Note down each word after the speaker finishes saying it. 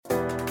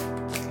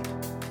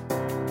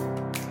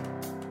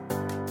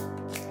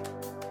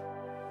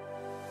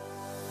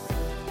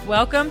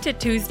Welcome to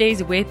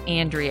Tuesdays with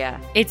Andrea.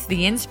 It's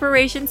the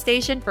inspiration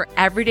station for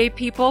everyday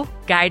people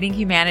guiding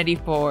humanity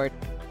forward.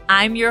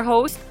 I'm your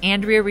host,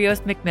 Andrea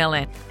Rios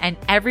McMillan, and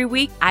every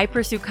week I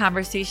pursue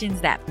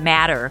conversations that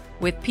matter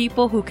with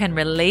people who can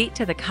relate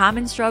to the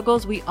common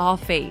struggles we all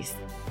face.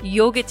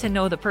 You'll get to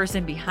know the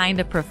person behind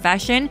a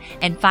profession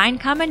and find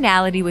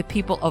commonality with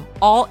people of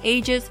all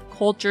ages,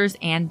 cultures,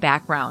 and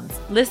backgrounds.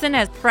 Listen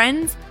as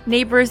friends,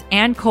 neighbors,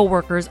 and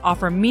coworkers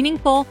offer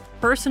meaningful,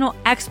 personal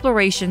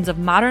explorations of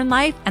modern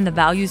life and the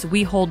values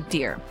we hold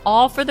dear,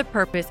 all for the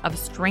purpose of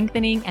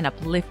strengthening and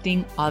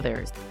uplifting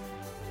others.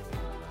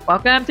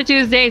 Welcome to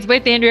Tuesdays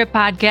with Andrea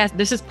podcast.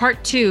 This is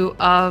part 2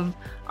 of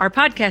our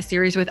podcast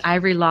series with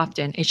Ivory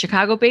Lofton, a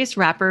Chicago-based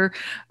rapper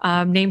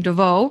named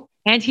Devo.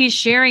 And he's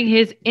sharing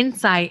his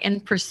insight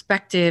and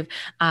perspective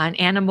on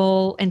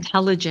animal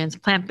intelligence,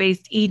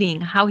 plant-based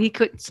eating, how he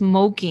quit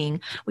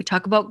smoking. We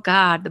talk about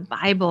God, the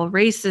Bible,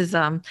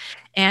 racism,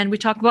 and we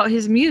talk about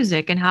his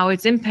music and how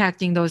it's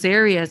impacting those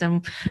areas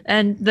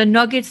and the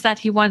nuggets that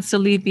he wants to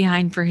leave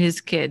behind for his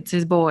kids,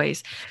 his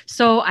boys.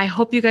 So I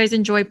hope you guys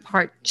enjoy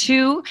part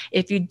 2.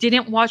 If you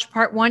didn't watch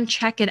part 1,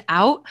 check it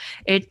out.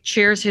 It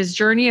shares his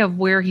journey of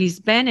where he's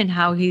been and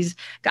how he's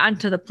gotten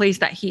to the place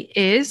that he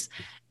is.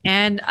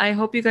 And I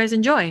hope you guys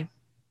enjoy.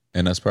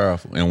 And that's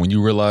powerful. And when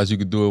you realize you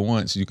could do it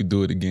once, you could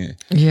do it again.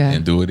 Yeah.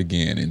 And do it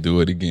again and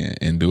do it again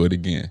and do it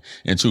again.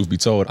 And truth be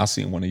told, I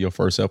seen one of your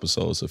first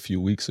episodes a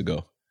few weeks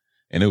ago.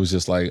 And it was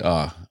just like,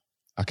 I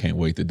can't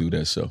wait to do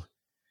that show.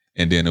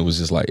 And then it was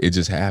just like, it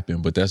just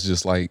happened. But that's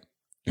just like,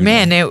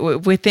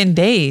 within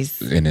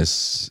days. And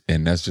that's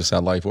just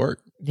how life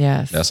works.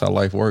 Yes. That's how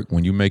life works.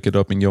 When you make it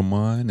up in your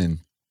mind and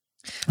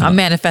I'm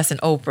manifesting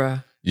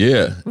Oprah.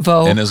 Yeah.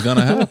 Vote. And it's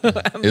gonna happen.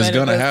 It's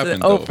gonna happen.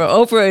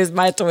 Oprah is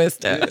my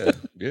twister.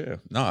 Yeah.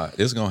 Nah,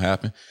 it's gonna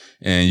happen.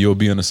 And you'll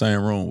be in the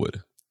same room with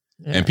her.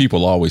 Yeah. And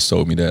people always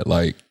told me that,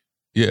 like,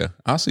 yeah,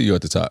 I'll see you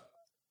at the top.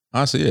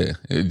 I say,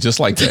 yeah, just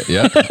like that.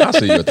 Yeah. I'll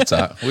see you at the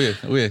top. We'll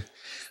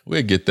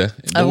get there.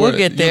 We'll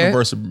get there. The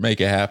universe will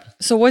make it happen.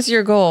 So what's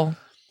your goal?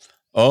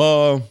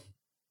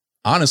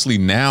 Honestly,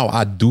 now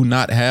I do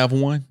not have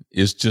one.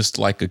 It's just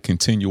like a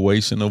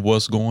continuation of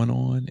what's going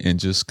on and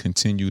just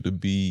continue to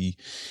be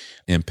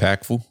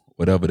impactful,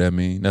 whatever that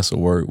means. That's a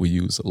word we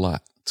use a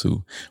lot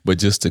too. But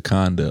just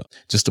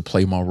to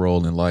play my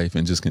role in life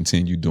and just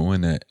continue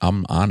doing that.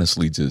 I'm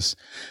honestly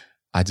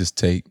I just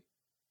take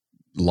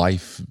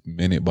life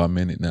minute by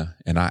minute now,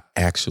 and I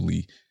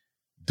actually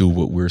do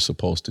what we're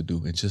supposed to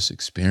do and just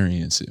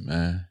experience it,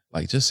 man.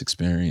 Like, just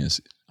experience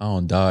it. I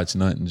don't dodge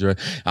nothing.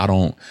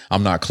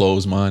 I'm not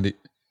closed-minded.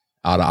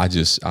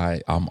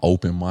 I'm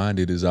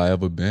open-minded as I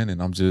ever been,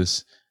 and I'm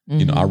just,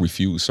 I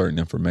refuse certain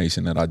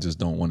information that I just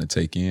don't want to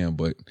take in.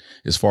 But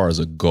as far as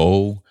a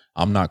goal,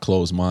 I'm not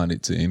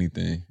closed-minded to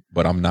anything,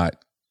 but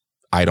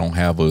I don't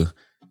have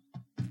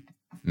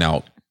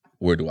now,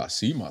 where do I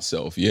see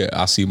myself? Yeah,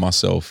 I see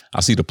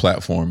the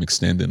platform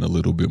extending a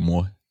little bit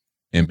more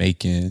and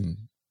making,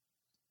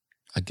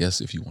 I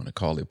guess if you want to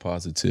call it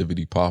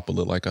positivity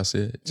popular, like I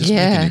said, just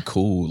making it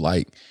cool,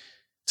 like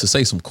to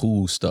say some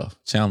cool stuff,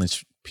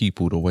 challenge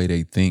people the way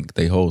they think,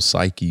 they whole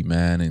psyche,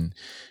 man,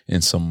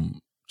 and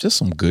some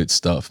good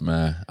stuff,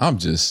 man. I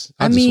just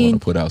want to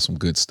put out some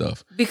good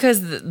stuff.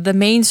 Because the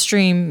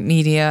mainstream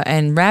media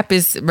and rap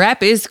is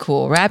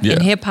cool. Rap and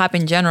hip hop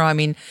in general. I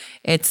mean,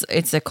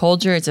 it's a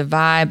culture, it's a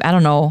vibe. I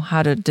don't know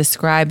how to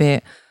describe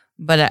it,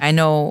 but I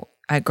know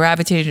I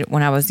gravitated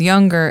when I was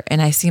younger,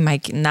 and I see my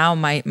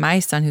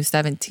son who's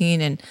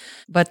 17,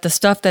 but the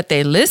stuff that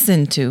they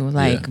listen to,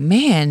 like,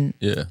 man,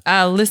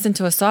 I'll listen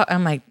to a song,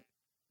 I'm like,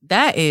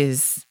 that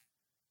is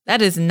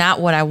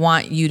not what I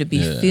want you to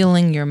be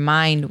filling your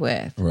mind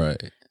with.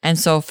 Right. And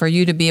so for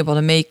you to be able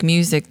to make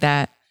music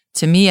that,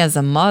 to me as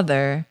a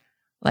mother,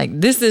 like,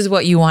 this is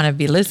what you want to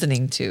be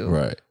listening to.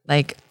 Right.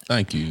 Like,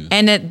 thank you.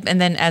 And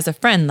then as a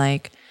friend,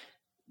 like,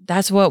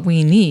 that's what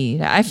we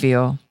need, I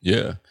feel.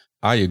 Yeah,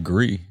 I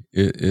agree.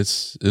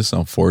 It's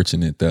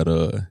unfortunate that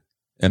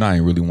and I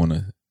ain't really want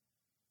to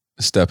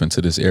step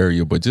into this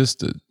area, but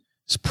just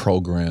it's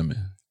programming.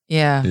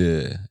 Yeah.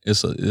 Yeah.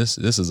 This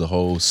is a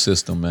whole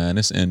system, man.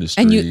 This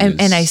industry.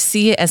 And I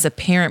see it as a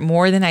parent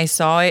more than I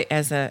saw it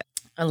as a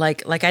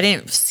like I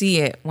didn't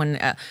see it when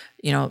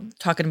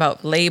talking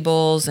about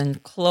labels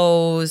and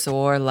clothes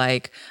or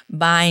like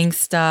buying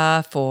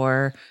stuff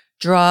or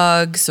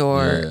drugs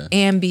or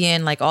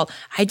Ambien, like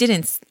I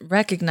didn't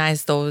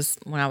recognize those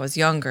when I was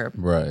younger.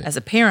 Right. As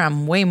a parent,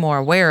 I'm way more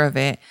aware of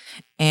it.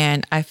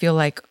 And I feel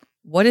like,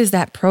 what is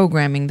that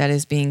programming that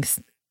is being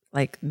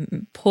like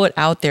put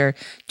out there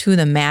to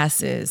the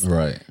masses?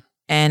 Right.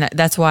 And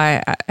that's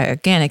why,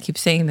 I keep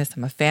saying this,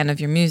 I'm a fan of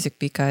your music,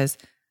 because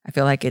I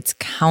feel like it's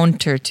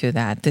counter to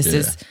that.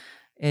 This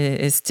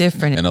is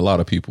different. And a lot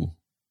of people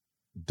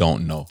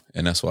don't know.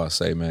 And that's why I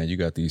say, man, you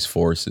got these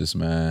forces,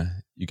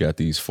 man. You got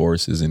these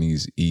forces and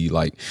these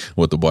like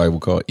what the Bible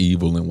called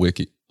evil and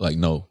wicked. Like,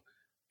 no,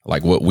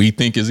 Like what we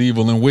think is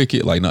evil and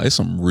wicked, like no, it's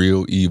some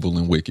real evil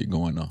and wicked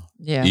going on.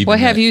 Yeah. Even What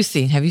have you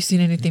seen? Have you seen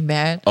anything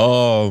bad?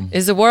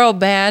 Is the world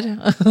bad?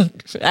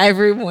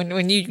 Ivory,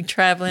 when you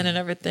traveling and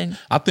everything?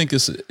 I think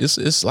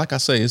it's like I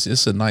say,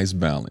 it's a nice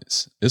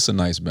balance. It's a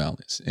nice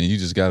balance. And you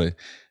just gotta,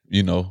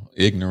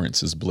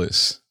 ignorance is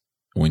bliss.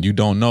 When you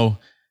don't know,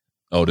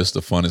 oh, this is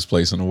the funnest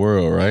place in the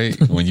world, right?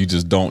 When you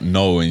just don't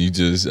know and you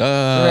just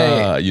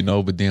right.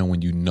 But then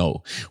when you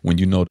know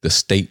the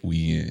state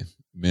we in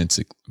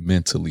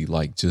mentally,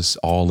 like just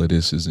all of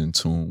this is in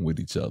tune with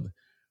each other,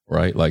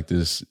 right? Like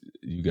this,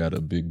 you got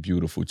a big,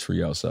 beautiful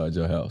tree outside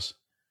your house,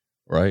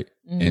 right?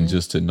 Mm-hmm. And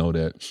just to know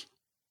that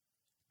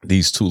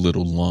these two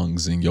little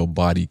lungs in your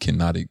body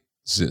cannot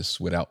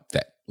exist without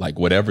that. Like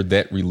whatever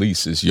that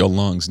releases, your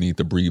lungs need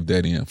to breathe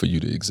that in for you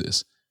to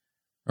exist.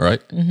 All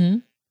right? Mm-hmm.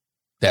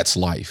 That's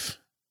life.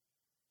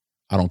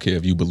 I don't care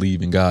if you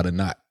believe in God or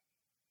not.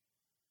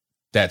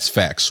 That's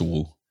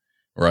factual,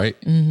 right?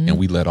 Mm-hmm. And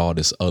we let all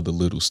this other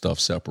little stuff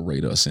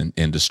separate us and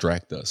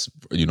distract us.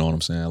 You know what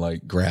I'm saying?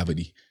 Like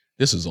gravity.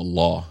 This is a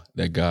law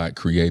that God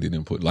created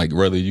and put, like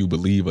whether you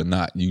believe or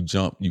not, you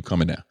jump, you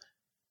coming down.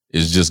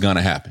 It's just going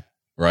to happen,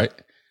 right?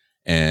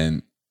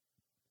 And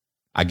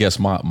I guess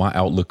my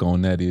outlook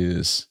on that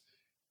is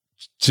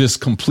just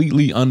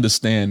completely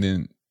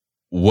understanding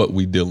what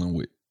we dealing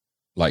with,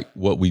 like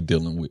what we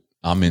dealing with.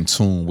 I'm in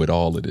tune with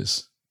all of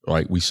this,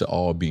 right? We should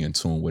all be in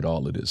tune with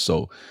all of this.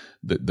 So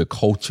the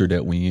culture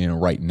that we in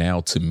right now,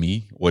 to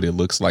me, what it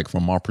looks like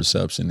from our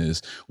perception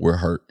is we're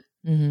hurt.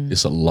 Mm-hmm.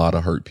 It's a lot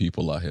of hurt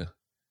people out here,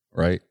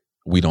 right?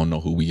 We don't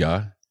know who we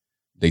are.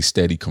 They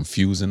steady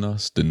confusing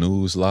us. The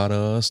news lie to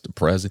us. The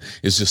president.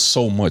 It's just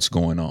so much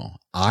going on.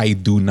 I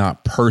do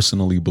not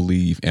personally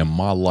believe in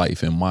my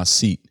life, in my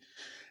seat,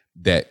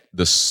 that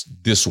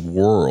this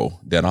world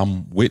that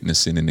I'm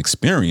witnessing and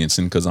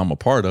experiencing, because I'm a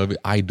part of it,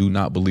 I do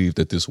not believe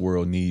that this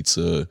world needs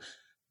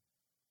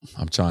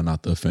I'm trying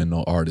not to offend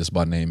no artist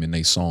by naming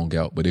their song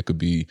out, but it could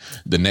be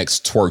the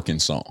next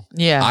twerking song.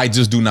 Yeah. I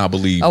just do not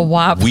believe a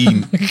WAP.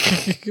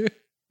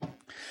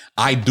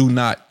 I do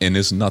not, and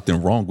there's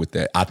nothing wrong with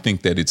that. I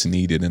think that it's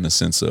needed in the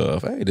sense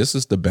of, hey, this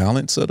is the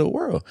balance of the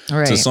world.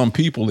 Right. To some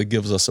people, it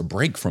gives us a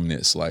break from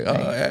this. Like, right.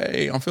 Oh,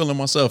 hey, I'm feeling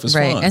myself. It's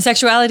fun. And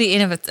sexuality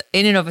in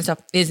and of itself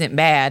isn't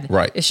bad.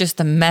 Right. It's just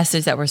the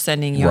message that we're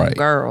sending young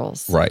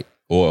girls. Right.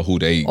 Or who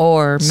they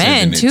or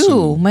men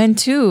too. Men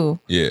too.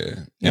 Yeah.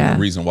 And the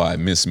reason why it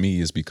missed me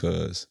is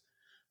because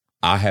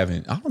I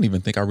don't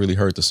even think I really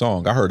heard the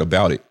song. I heard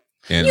about it.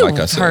 And you like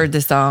I said, heard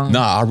the song.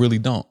 Nah, I really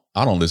don't.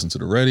 I don't listen to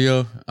the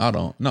radio.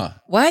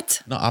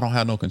 What? No, I don't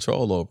have no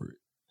control over it.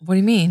 What do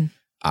you mean?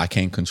 I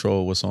can't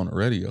control what's on the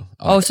radio.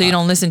 So you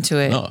don't listen to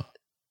it? No.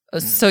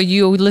 So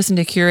you listen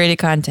to curated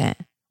content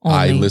only?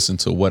 I listen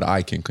to what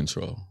I can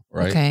control,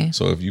 right? Okay.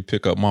 So if you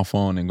pick up my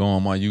phone and go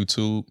on my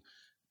YouTube,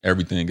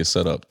 everything is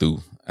set up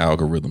through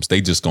algorithms.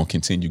 They just gonna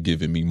continue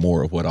giving me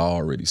more of what I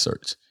already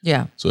searched.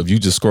 Yeah. So if you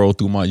just scroll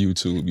through my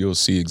YouTube, you'll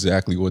see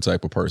exactly what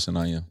type of person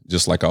I am,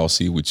 just like I'll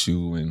see with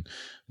you and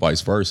vice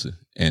versa.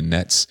 And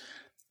that's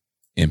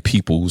in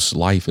people's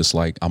life. It's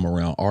like I'm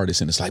around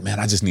artists and it's like, man,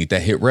 I just need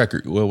that hit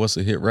record. Well, what's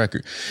a hit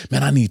record?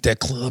 Man, I need that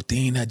club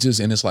thing and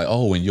it's like,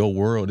 oh, in your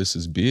world, this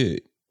is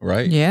big,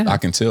 right? Yeah. I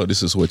can tell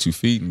this is what you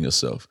feeding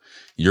yourself.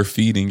 You're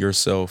feeding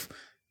yourself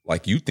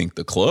like you think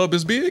the club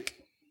is big,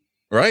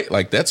 right?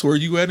 Like that's where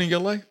you at in your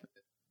life.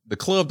 The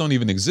club don't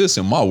even exist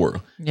in my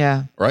world.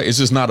 Yeah. Right. It's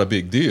just not a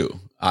big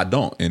deal. I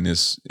don't.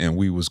 And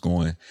we was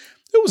going,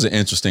 it was an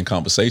interesting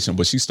conversation,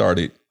 but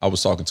I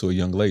was talking to a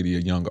young lady, a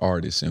young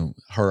artist, and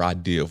her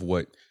idea of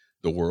what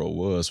the world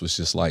was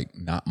just like,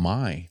 not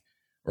mine.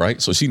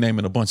 Right. So she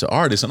naming a bunch of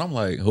artists and I'm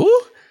like,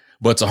 who?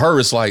 But to her,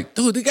 it's like,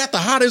 dude, they got the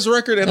hottest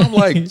record. And I'm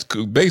like,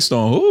 based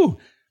on who?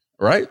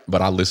 Right.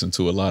 But I listened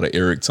to a lot of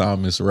Eric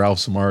Thomas, Ralph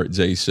Smart,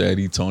 Jay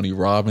Shetty, Tony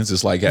Robbins.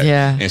 It's like,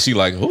 yeah. And she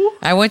like, who?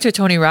 I went to a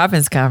Tony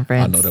Robbins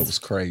conference. I know, that was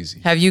crazy.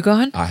 Have you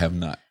gone? I have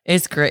not.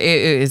 It's great.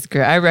 It is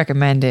great. I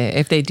recommend it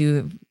if they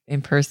do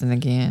in person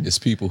again. It's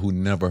people who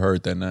never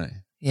heard that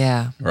name.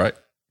 Yeah. Right.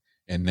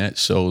 And that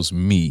shows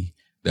me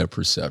that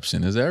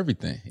perception is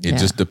everything. It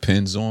just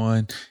depends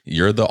on,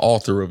 you're the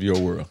author of your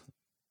world.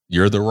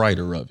 You're the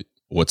writer of it.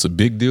 What's a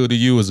big deal to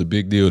you is a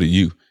big deal to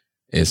you.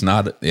 It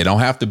don't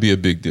have to be a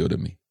big deal to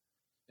me.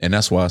 And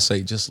that's why I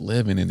say just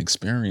living and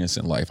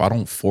experiencing life. I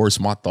don't force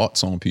my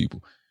thoughts on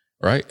people,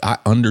 right? I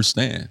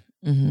understand.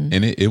 Mm-hmm.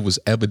 And it was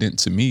evident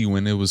to me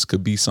when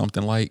could be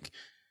something like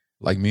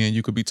me and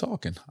you could be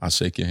talking. I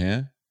shake your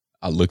hand.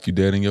 I look you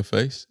dead in your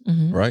face,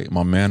 right?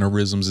 My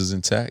mannerisms is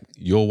intact.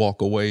 You'll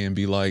walk away and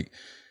be like,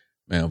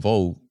 man,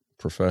 Vogue,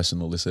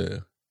 professional as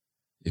hell.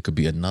 It could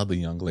be another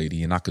young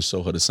lady and I could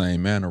show her the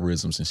same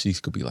mannerisms and she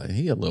could be like,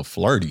 he a little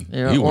flirty.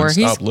 He wouldn't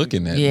stop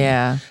looking at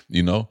me.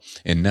 You know?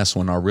 And that's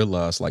when I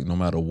realized, like, no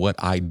matter what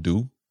I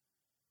do,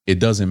 it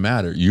doesn't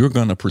matter. You're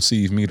going to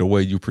perceive me the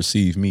way you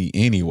perceive me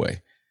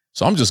anyway.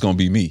 So I'm just going to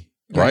be me.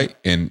 Right.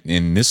 And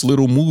in this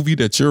little movie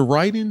that you're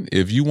writing,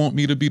 if you want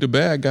me to be the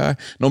bad guy,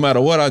 no matter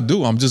what I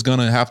do, I'm just going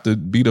to have to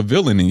be the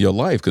villain in your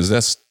life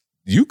because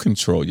you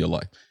control your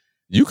life.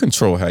 You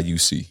control how you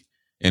see.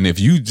 And if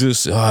you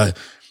just,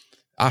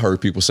 I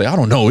heard people say, I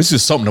don't know, it's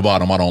just something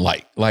about him I don't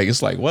like. Like,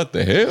 it's like, what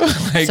the hell?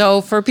 Like,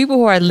 so for people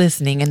who are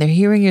listening and they're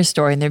hearing your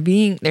story and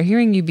they're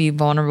hearing you be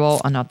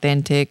vulnerable and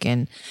authentic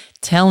and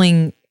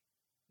telling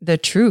the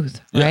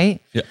truth,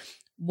 right? Yeah.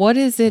 What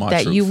is it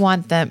that truth. you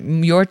want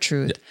them, your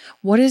truth? Yeah.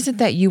 What is it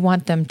that you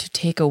want them to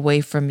take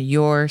away from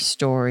your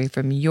story,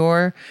 from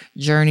your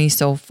journey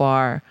so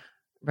far,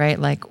 right?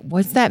 Like,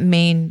 what's that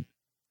main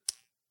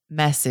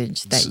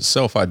message? That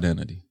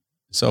self-identity,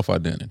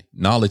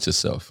 knowledge of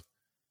self.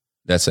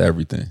 That's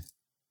everything.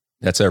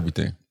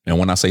 And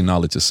when I say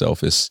knowledge of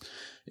self, it's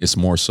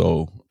more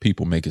so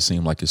people make it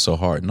seem like it's so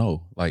hard.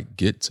 No, like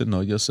get to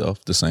know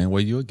yourself the same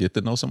way you'll get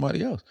to know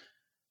somebody else.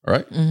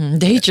 Right? Mm-hmm.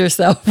 Date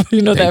yourself.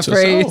 You know that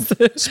phrase.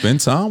 Spend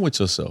time with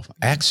yourself.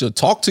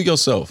 Talk to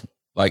yourself.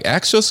 Like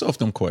ask yourself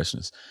them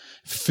questions.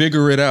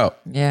 Figure it out.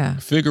 Yeah.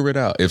 Figure it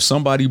out. If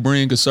somebody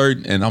bring a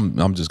certain, and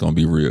I'm just gonna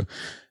be real,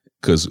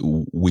 because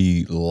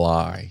we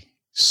lie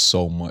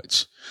so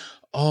much.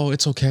 Oh,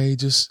 it's okay.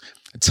 Just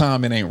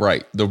timing ain't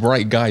right. The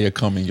right guy will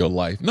come in your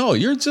life. No,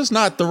 you're just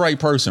not the right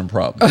person,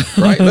 probably.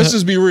 Right? Let's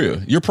just be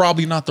real. You're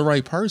probably not the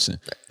right person.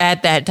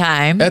 At that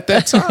time.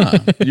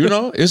 You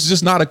know, it's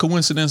just not a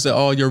coincidence that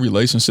all your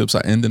relationships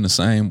are ending the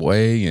same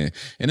way. And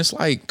it's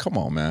like, come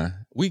on,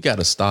 man. We got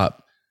to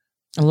stop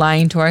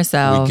lying to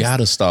ourselves. We got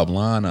to stop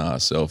lying to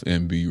ourselves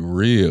and be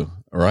real.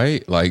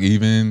 Right? Like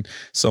even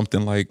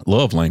something like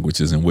love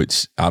languages, in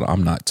which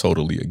I'm not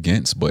totally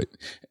against, but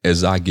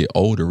as I get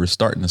older, it's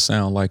starting to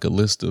sound like a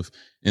list of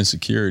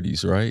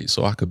insecurities, right?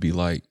 So I could be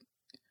like,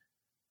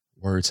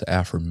 words of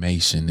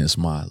affirmation is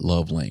my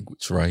love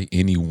language, right?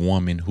 Any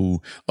woman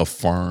who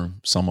affirms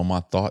some of my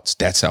thoughts,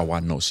 that's how I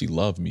know she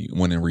loved me.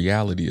 When in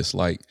reality, it's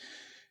like,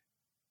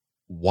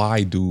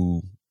 why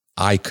do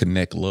I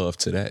connect love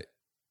to that?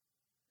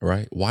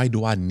 Right? Why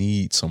do I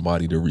need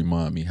somebody to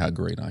remind me how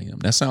great I am?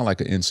 That sounds like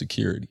an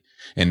insecurity.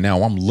 And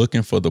now I'm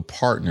looking for the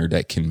partner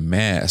that can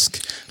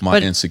mask my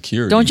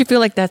insecurity. Don't you feel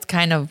like that's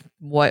kind of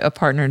what a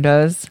partner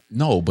does?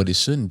 No, but it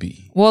shouldn't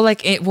be. Well,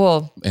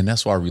 and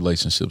that's why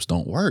relationships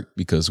don't work,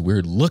 because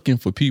we're looking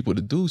for people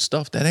to do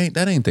stuff that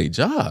ain't their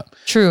job.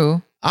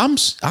 True.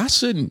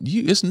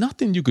 It's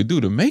nothing you could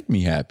do to make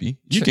me happy.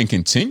 You can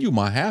continue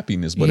my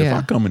happiness, but if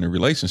I come in a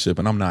relationship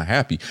and I'm not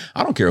happy,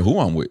 I don't care who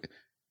I'm with.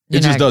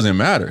 It just doesn't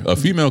matter. A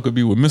female could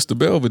be with Mr.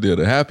 Belvedere,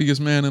 the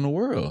happiest man in the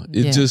world.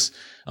 It just,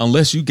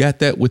 unless you got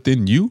that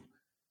within you,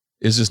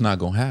 it's just not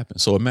going to happen.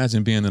 So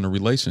imagine being in a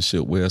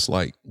relationship where it's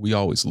like, we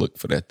always look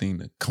for that thing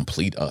to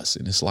complete us.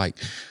 And it's like,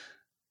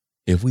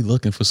 if we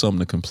looking for something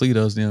to complete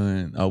us,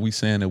 then are we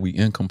saying that we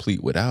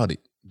incomplete without it?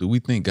 Do we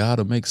think God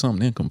will make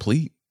something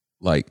incomplete?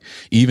 Like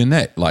even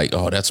that, like,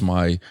 oh, that's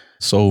my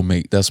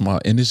soulmate.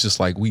 And it's just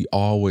like, we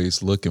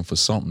always looking for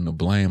something to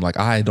blame. Like,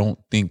 I don't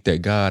think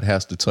that God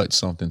has to touch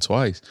something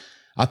twice.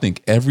 I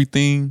think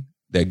everything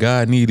that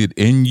God needed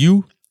in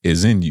you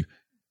is in you.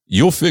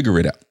 You'll figure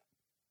it out.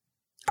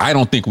 I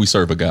don't think we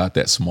serve a God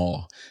that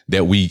small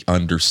that we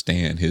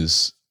understand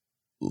his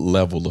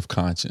level of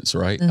conscience,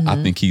 right? Mm-hmm.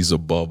 I think he's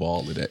above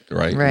all of that,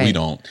 right? We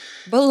don't.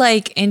 But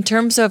like in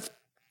terms of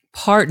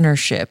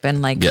partnership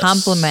and like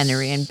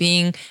complementary and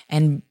being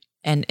and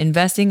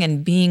investing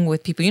and being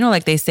with people, you know,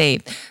 like they say,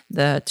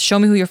 show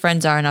me who your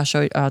friends are and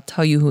I'll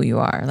tell you who you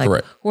are. Like,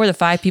 correct. Who are the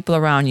 5 people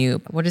around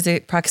you? What is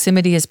it?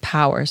 Proximity is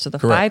power. So the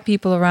correct. 5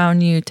 people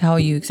around you tell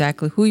you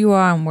exactly who you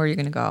are and where you're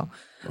going to go.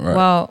 Right.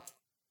 Well,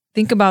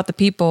 think about the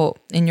people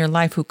in your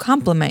life who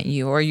complement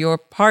you, or your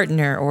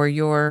partner, or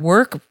your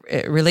work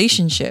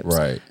relationships.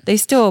 Right. They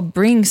still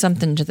bring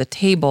something to the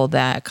table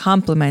that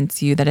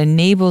complements you, that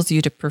enables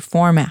you to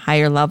perform at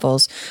higher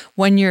levels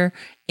when you're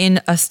in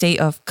a state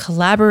of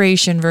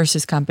collaboration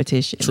versus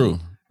competition. True.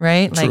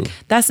 Right? True. Like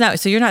that's not,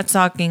 so you're not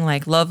talking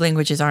like love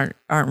languages aren't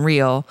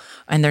real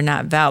and they're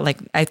not valid.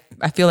 Like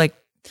I feel like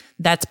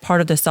that's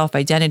part of the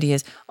self-identity,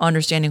 is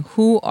understanding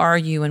who are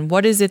you and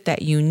what is it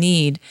that you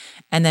need.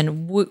 And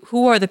then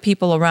who are the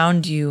people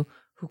around you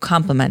who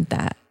complement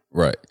that?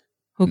 Right.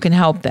 Who can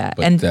help that?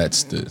 But and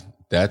that's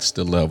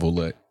the level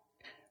that,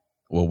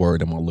 what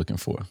word am I looking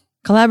for?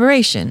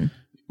 Collaboration.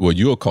 Well,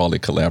 you'll call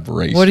it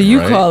collaboration. What do you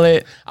call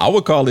it? I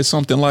would call it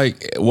something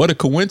like, what a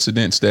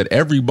coincidence that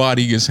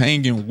everybody is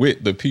hanging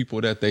with the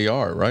people that they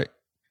are, right?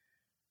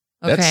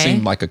 Okay. That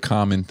seemed like a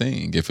common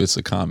thing, if it's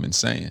a common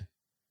saying.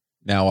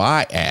 Now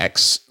I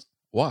ask,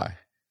 why?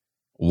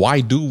 Why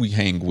do we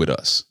hang with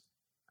us?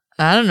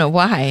 I don't know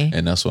why.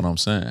 And that's what I'm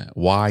saying.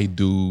 Why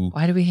do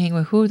we hang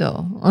with who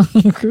though?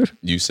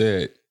 You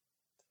said,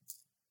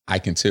 I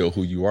can tell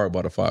who you are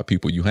by the 5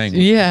 people you hang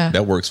with. Yeah.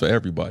 That works for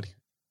everybody.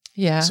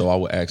 Yeah. So I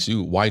would ask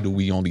you, why do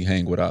we only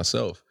hang with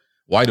ourselves?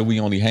 Why do we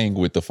only hang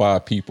with the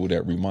 5 people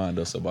that remind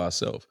us of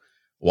ourselves?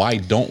 Why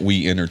don't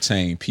we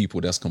entertain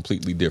people that's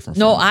completely different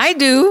from us? I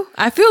do.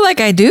 I feel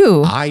like I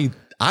do.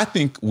 I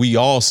think we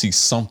all see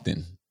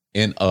something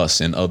in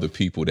us and other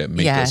people that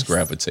make us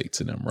gravitate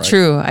to them, right?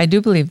 True. I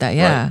do believe that.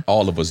 Yeah. Right?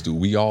 All of us do.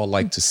 We all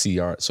like to see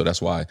so that's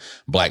why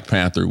Black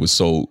Panther was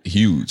so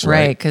huge,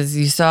 right? Right. Because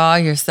you saw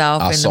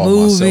yourself in the saw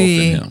movie. myself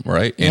in him,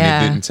 right?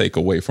 And it didn't take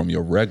away from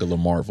your regular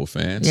Marvel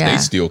fans. They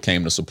still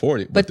came to support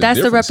it. But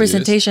that's the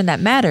representation that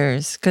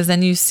matters, because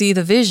then you see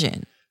the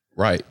vision.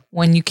 Right.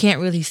 When you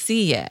can't really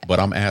see it. But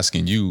I'm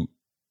asking you,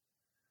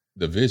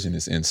 the vision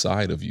is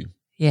inside of you.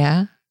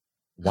 Yeah.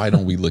 Why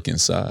don't we look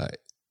inside?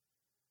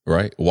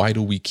 Right? Why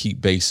do we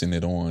keep basing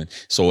it on?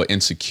 So an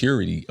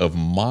insecurity of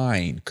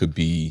mine could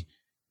be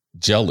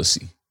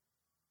jealousy.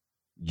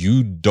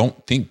 You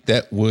don't think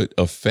that would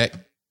affect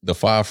the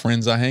 5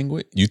 friends I hang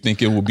with? You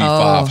think it would be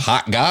 5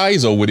 hot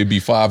guys, or would it be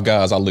 5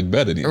 guys I look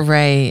better than?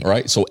 Right.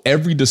 Right. So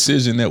every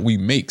decision that we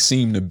make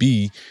seem to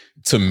be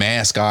to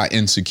mask our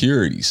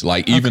insecurities.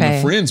 Like even the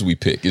friends we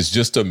pick is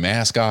just to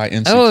mask our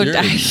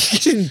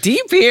insecurities. Oh,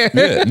 deep here.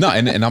 Yeah, no,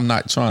 and I'm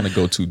not trying to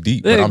go too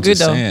deep, but I'm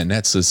just saying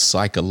that's a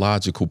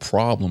psychological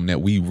problem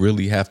that we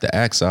really have to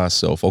ask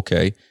ourselves.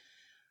 Okay,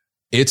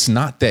 it's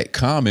not that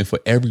common for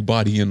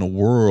everybody in the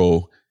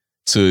world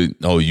to,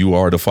 you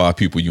are the 5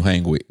 people you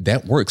hang with.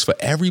 That works for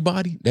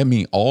everybody. That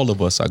means all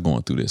of us are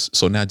going through this.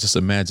 So now just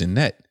imagine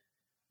that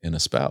in a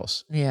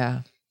spouse.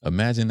 Yeah.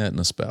 Imagine that in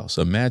a spouse.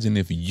 Imagine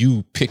if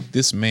you picked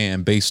this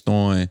man based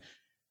on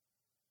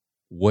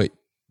what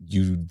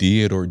you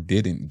did or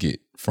didn't get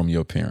from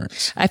your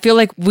parents. I feel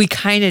like we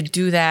kind of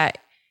do that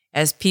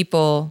as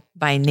people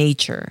by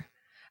nature.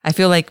 I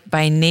feel like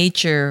by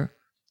nature,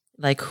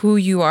 like who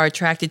you are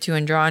attracted to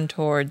and drawn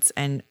towards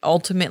and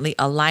ultimately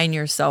align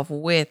yourself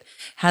with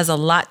has a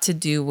lot to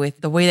do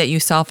with the way that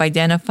you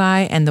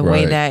self-identify and the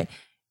way that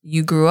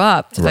you grew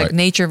up. It's like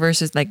nature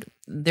versus like,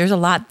 there's a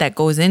lot that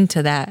goes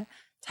into that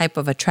type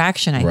of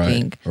attraction, I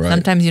think.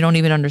 Sometimes you don't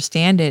even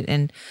understand it.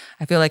 And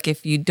I feel like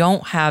if you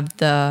don't have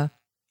the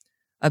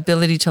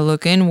ability to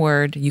look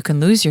inward, you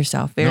can lose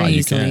yourself very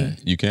easily.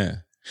 You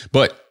can.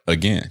 But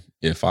again,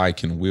 if I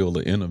can will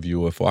an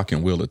interview, if I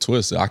can will a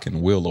twist, I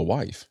can will a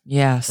wife.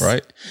 Yes.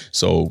 Right?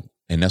 So,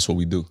 and that's what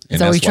we do. And is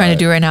that what you're trying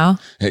to do right now?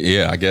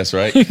 Yeah, I guess,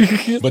 right?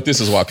 But this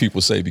is why people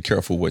say, be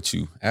careful what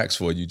you ask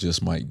for. You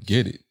just might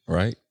get it,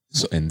 right?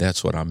 So, and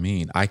that's what I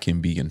mean. I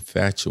can be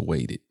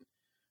infatuated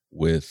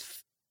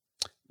with,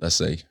 let's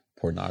say,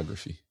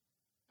 pornography.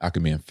 I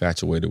can be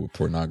infatuated with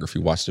pornography,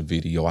 watch the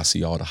video, I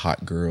see all the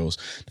hot girls,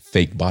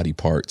 fake body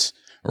parts,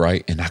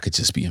 right? And I could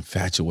just be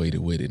infatuated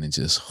with it and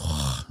just,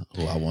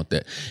 I want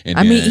that. And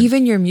I mean,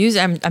 even your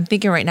music, I'm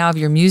thinking right now of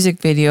your music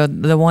video,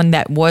 the one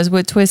that was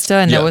with Twista,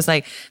 and there was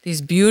like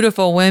these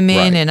beautiful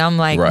women, and I'm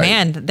like,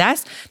 man,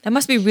 that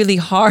must be really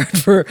hard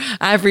for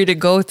Ivory to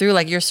go through.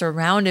 Like, you're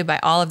surrounded by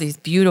all of these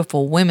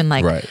beautiful women.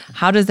 Like,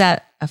 how does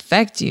that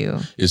affect you?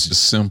 It's as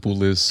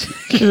simple as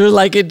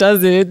like it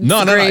doesn't.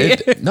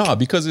 No,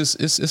 because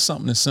it's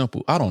something as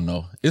simple. I don't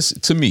know. It's,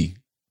 to me,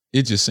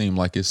 it just seemed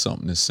like it's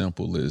something as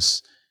simple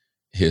as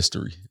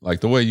history. Like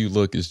the way you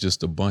look is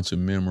just a bunch of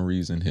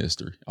memories and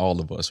history.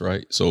 All of us,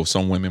 right? So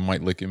some women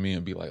might look at me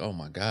and be like, "Oh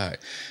my God,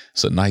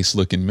 it's a nice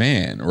looking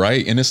man,"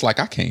 right? And it's like,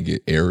 I can't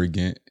get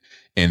arrogant.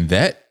 And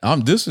that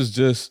this is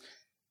just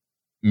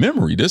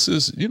memory. This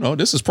is,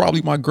 this is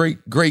probably my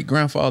great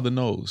grandfather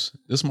nose.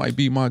 This might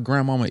be my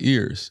grandmama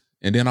ears.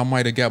 And then I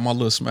might have got my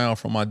little smile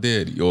from my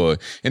daddy,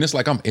 and it's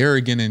like I'm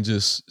arrogant and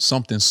just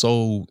something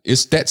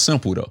it's that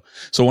simple though.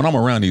 So when I'm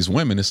around these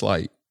women, it's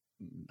like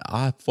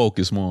I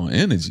focus more on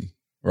energy,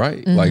 right?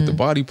 Mm-hmm. Like the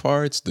body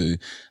parts,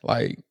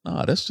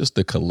 that's just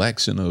the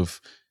collection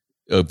of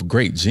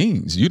great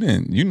genes.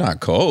 You're not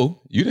cold.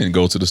 You didn't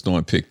go to the store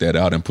and pick that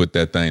out and put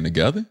that thing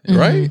together,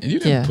 right? You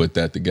didn't put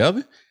that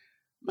together.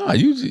 No,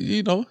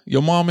 you know,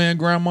 your mama and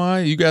grandma,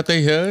 you got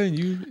their hair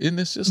and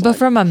it's just But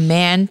from a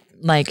man,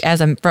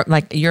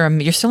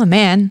 you're still a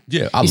man.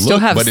 Yeah, you still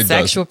have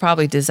sexual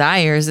probably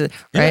desires, right?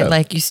 Yeah.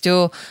 Like you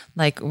still,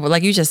 like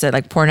you just said,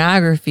 like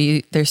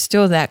pornography, there's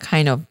still that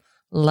kind of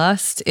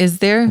lust, is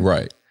there?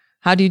 Right.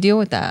 How do you deal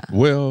with that?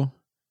 Well,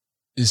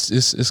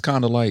 it's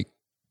kind of like,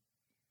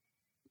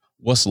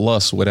 what's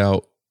lust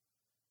without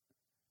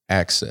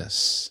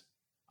access,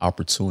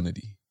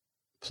 opportunity,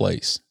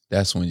 place?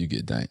 That's when you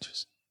get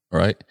dangerous.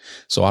 Right.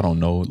 So I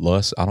don't know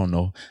lust. I don't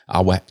know. I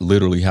would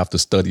literally have to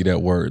study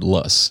that word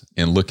lust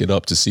and look it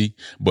up to see.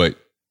 But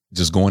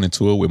just going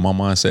into it with my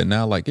mindset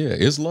now, like, yeah,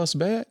 is lust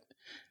bad?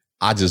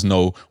 I just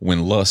know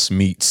when lust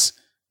meets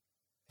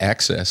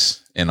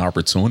access and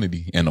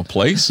opportunity and a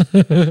place,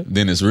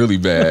 then it's really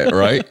bad.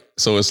 Right.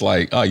 So it's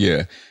like, oh,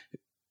 yeah,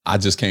 I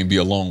just can't be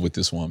alone with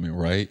this woman.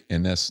 Right.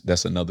 And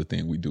that's another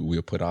thing we do.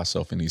 We'll put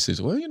ourselves in these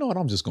situations. Well, you know what?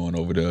 I'm just going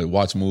over there,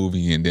 watch a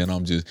movie. And then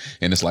and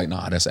it's like,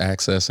 nah, that's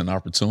access and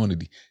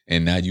opportunity.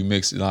 And now you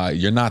mix it.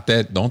 You're not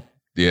that. Don't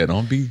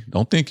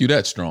think you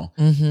that strong.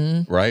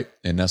 Mm-hmm. Right.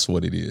 And that's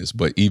what it is.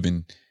 But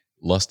even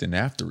lusting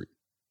after it,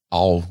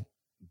 I'll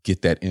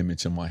get that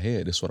image in my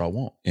head. That's what I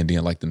want. And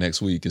then like the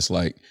next week, it's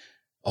like,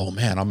 oh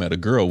man, I met a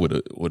girl with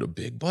a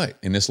big butt.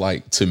 And it's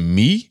like, to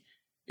me,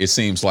 it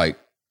seems like,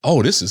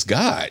 oh, this is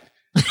God.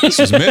 This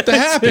was meant to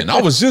happen.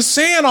 I was just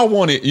saying I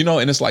want it,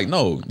 and it's like,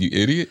 no, you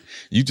idiot.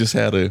 You just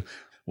had a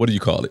what do you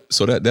call it?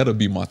 So that'll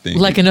be my thing.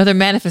 Like another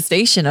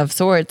manifestation of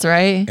sorts,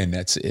 right? And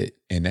that's it.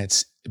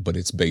 But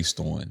it's based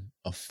on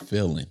a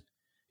feeling.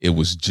 It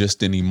was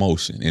just an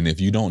emotion. And if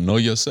you don't know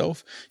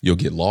yourself, you'll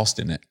get lost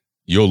in that.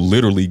 You'll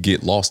literally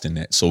get lost in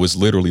that. So it's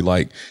literally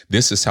like,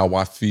 this is how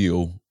I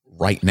feel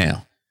right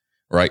now.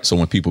 Right. So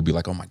when people be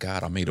like, oh my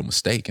God, I made a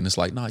mistake. And it's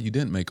like, nah, you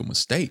didn't make a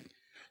mistake.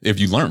 If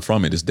you learn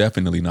from it, it's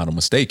definitely not a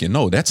mistake. And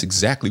no, that's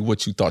exactly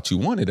what you thought you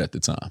wanted at the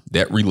time.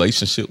 That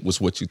relationship was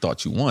what you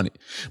thought you wanted.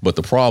 But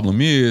the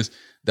problem is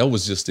that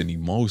was just an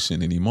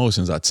emotion, and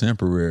emotions are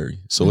temporary.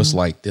 So it's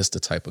like, this the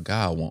type of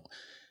guy I want.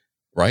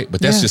 Right.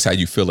 But that's just how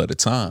you feel at the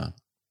time.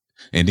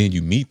 And then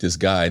you meet this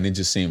guy and it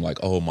just seemed like,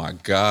 oh my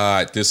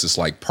God, this is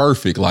like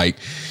perfect. Like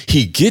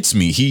he gets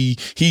me. He,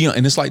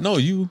 and it's like, no,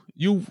 you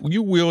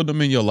willed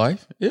him in your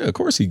life. Yeah, of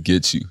course he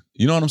gets you.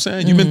 You know what I'm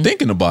saying? You've been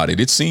thinking about it.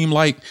 It seemed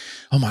like,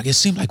 oh my God, it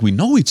seemed like we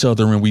know each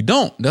other and we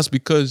don't. That's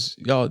because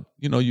y'all,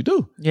 you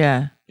do.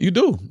 Yeah. You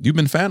do. You've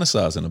been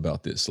fantasizing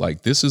about this.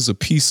 Like this is a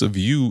piece of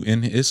you,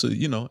 and it's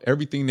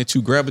everything that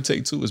you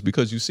gravitate to is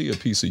because you see a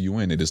piece of you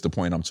in it, is the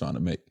point I'm trying to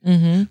make.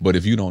 But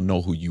if you don't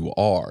know who you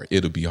are,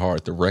 it'll be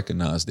hard to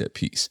recognize that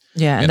piece.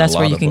 Yeah, and that's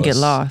where you can get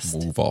lost.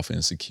 Move off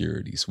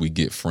insecurities. We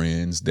get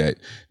friends that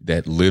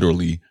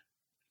literally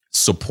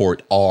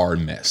support our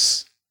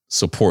mess,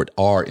 support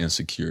our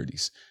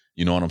insecurities.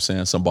 You know what I'm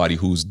saying? Somebody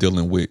who's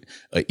dealing with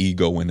an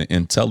ego in the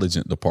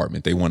intelligent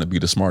department. They want to be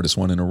the smartest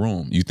one in the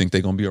room. You think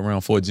they're going to be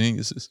around for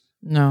geniuses?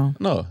 No.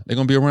 No, they're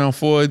going to be around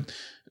for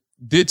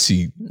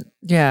ditzy.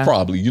 Yeah.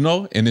 Probably,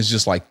 and it's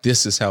just like,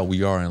 this is how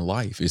we are in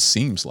life. It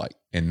seems like,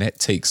 and that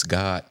takes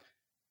God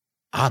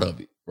out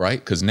of it, right?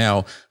 Because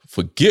now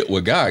forget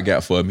what God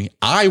got for me.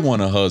 I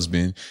want a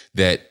husband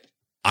that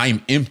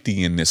I'm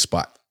empty in this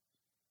spot.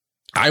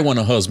 I want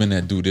a husband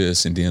that do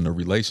this, and then the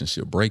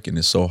relationship breaking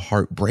is so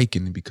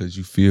heartbreaking because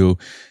you feel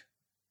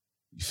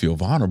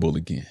vulnerable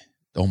again.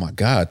 Oh my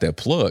God, that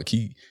plug,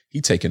 he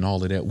taking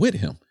all of that with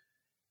him.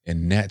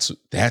 And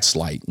that's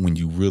like when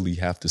you really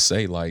have to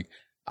say, like,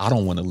 I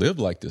don't want to live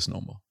like this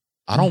no more.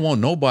 I don't want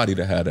nobody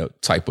to have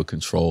that type of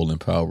control and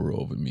power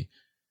over me.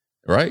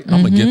 Right?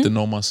 I'm going to get to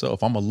know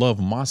myself. I'm going to love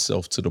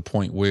myself to the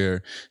point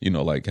where,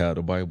 like how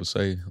the Bible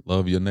say,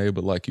 love your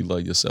neighbor like you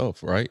love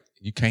yourself, right?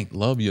 You can't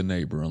love your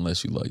neighbor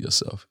unless you love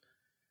yourself,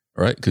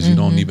 right? Because you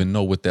don't even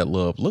know what that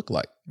love look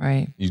like.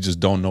 Right. You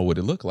just don't know what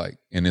it look like.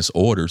 And it's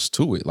orders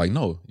to it. Like,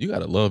 no, you got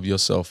to love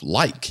yourself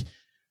like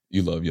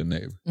you love your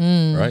neighbor,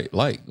 right?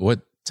 Like what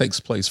takes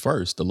place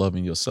first, the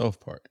loving yourself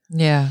part.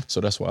 Yeah.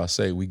 So that's why I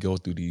say we go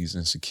through these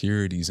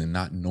insecurities and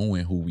not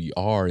knowing who we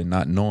are and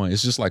not knowing.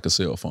 It's just like a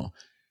cell phone.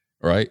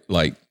 Right?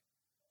 Like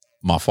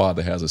my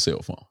father has a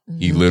cell phone.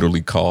 He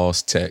literally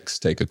calls, texts,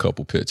 take a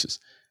couple pictures.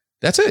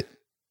 That's it.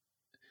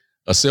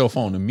 A cell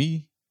phone to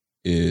me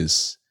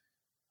is,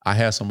 I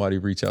had somebody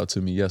reach out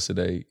to me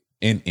yesterday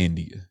in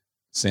India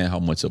saying how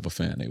much of a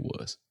fan they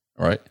was.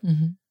 Right?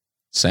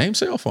 Same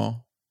cell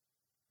phone.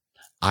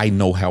 I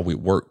know how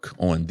it work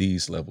on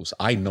these levels.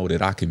 I know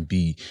that I can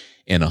be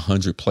in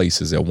 100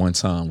 places at one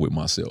time with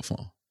my cell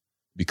phone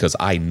because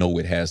I know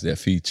it has that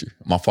feature.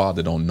 My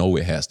father don't know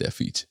it has that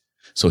feature.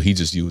 So he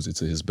just used it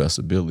to his best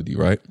ability,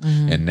 right?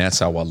 And that's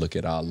how I look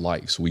at our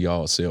lives. We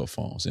all cell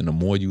phones. And the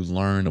more you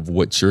learn of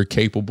what you're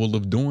capable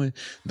of doing,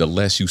 the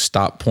less you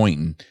stop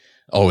pointing.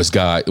 Oh, it's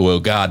God. Well,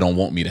 God don't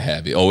want me to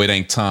have it. Oh, it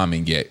ain't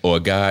timing yet. Or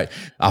God,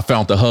 I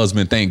found the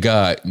husband, thank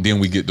God. And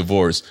then we get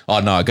divorced. Oh,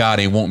 no, God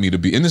ain't want me to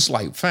be. And it's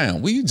like,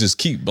 fam, we just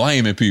keep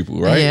blaming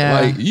people, right? Yeah.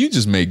 Like you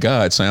just make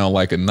God sound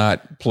like a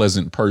not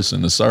pleasant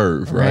person to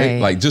serve, right?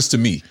 Like just to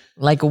me.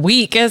 Like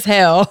weak as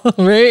hell,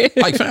 right?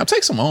 Like, fam,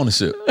 take some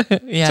ownership.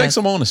 Yeah. Take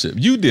some ownership.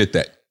 You did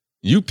that.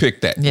 You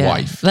picked that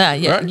wife.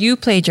 Yeah. Right? You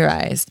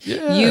plajarized.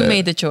 Yeah. You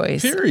made the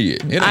choice.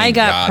 Period. I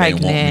got God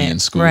pregnant. Didn't want me in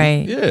school.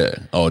 Right. Yeah.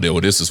 Oh,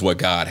 well, this is what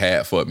God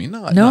had for me.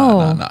 No.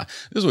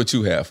 This is what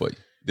you have for you.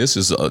 This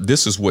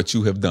is what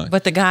you have done.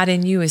 But the God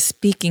in you is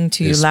speaking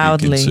to you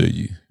loudly. Speaking to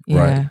you.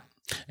 Yeah. Right.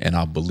 And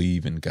I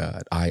believe in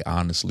God. I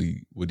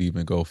honestly would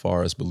even go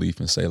far as belief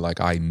and say,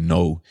 like, I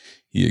know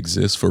he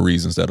exists for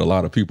reasons that a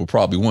lot of people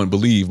probably wouldn't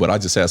believe, but I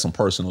just had some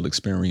personal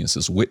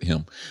experiences with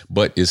him.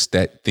 But it's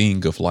that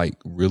thing of like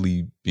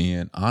really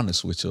being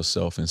honest with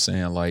yourself and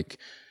saying like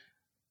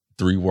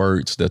 3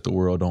 words that the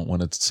world don't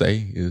want to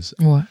say is,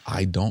 what?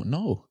 I don't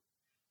know.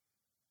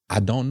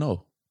 I don't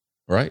know.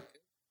 Right.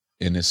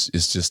 And it's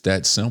just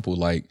that simple.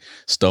 Like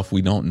stuff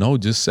we don't know,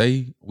 just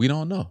say we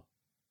don't know.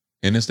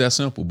 And it's that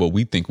simple, but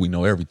we think we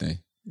know everything.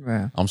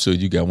 Right. I'm sure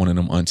you got one of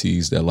them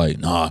aunties that like,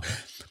 nah,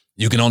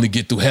 you can only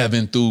get through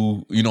heaven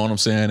through, you know what I'm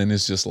saying? And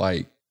it's just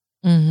like,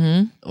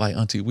 like,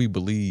 auntie, we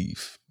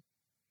believe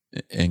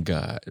in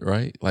God,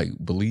 right? Like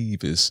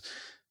believe is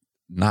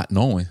not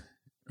knowing,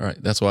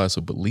 right? That's why it's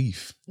a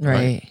belief,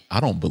 right? I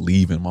don't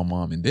believe in my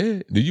mom and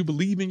dad. Do you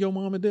believe in your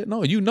mom and dad?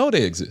 No, you know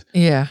they exist.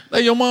 Yeah.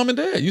 Like your mom and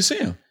dad, you see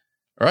them.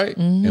 Right.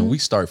 And we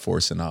start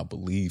forcing our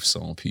beliefs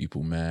on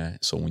people, man.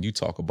 So when you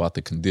talk about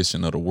the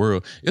condition of the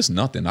world, it's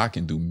nothing I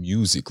can do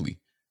musically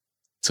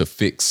to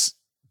fix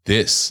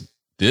this.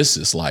 This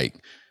is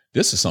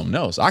something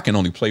else. I can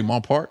only play my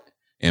part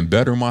and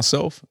better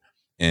myself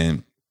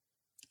and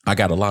I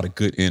got a lot of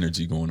good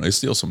energy going on. There's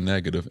still some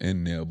negative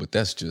in there, but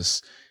that's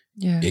just,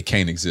 it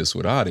can't exist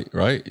without it,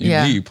 right? You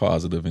need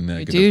positive and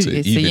negative to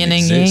it's even the yin and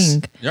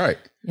exist. yang. Right.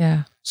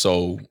 Yeah.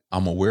 So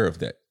I'm aware of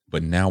that.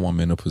 But now I'm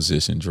in a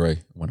position,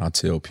 Dre, when I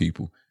tell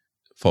people,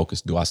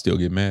 focus, do I still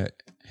get mad?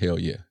 Hell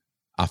yeah.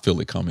 I feel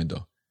it coming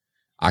though.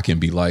 I can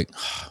be like,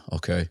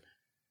 okay,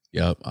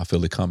 yep, I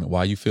feel it coming.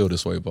 Why you feel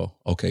this way, Bo?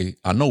 Okay,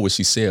 I know what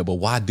she said, but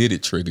why did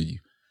it trigger you?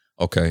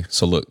 Okay,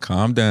 so look,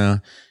 calm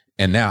down.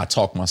 And now I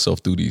talk myself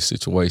through these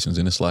situations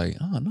and it's like,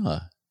 oh no,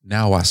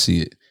 now I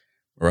see it,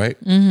 right?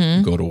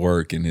 You go to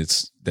work and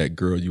it's that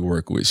girl you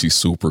work with, she's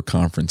super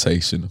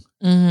confrontational,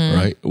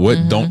 right?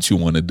 What don't you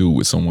want to do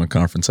with someone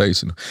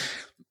confrontational?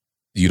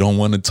 You don't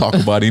want to talk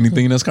about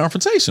anything that's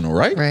confrontational,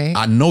 right? Right.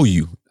 I know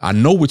you. I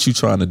know what you're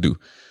trying to do.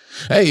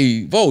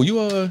 Hey, Vo,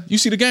 you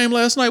see the game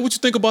last night? What you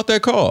think about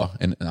that call?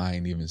 And I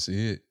ain't even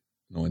see it,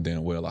 knowing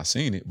damn well I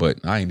seen it, but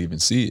I ain't even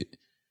see it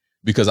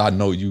because I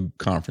know you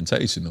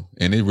confrontational,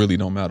 and it really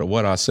don't matter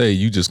what I say.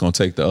 You just gonna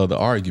take the other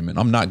argument.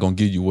 I'm not gonna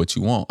give you what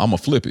you want. I'm gonna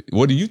flip it.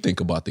 What do you think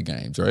about the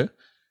games, right?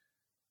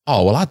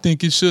 Oh well, I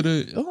think it should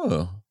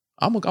have.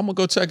 I'm gonna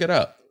go check it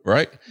out,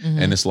 right?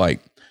 And it's like,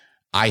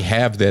 I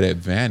have that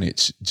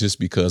advantage just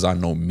because I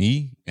know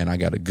me and I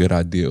got a good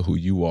idea of who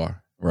you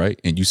are, right?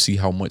 And you see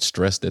how much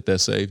stress that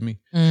saved me.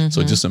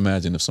 So just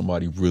imagine if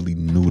somebody really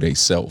knew they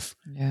self,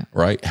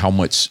 right? How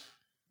much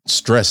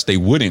stress they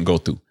wouldn't go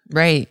through.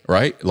 Right.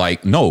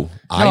 Like, no,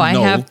 I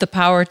know. I have the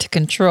power to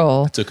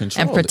control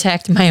and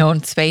protect my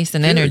own space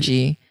and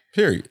energy.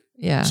 Period.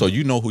 Yeah. So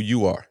you know who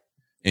you are.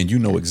 And you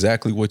know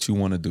exactly what you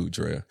want to do,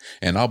 Drea.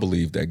 And I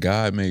believe that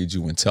God made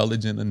you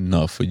intelligent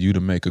enough for you to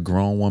make a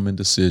grown woman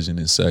decision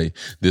and say,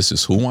 this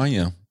is who I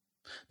am.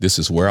 This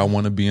is where I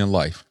want to be in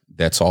life.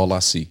 That's all I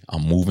see.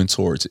 I'm moving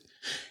towards it.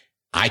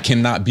 I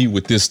cannot be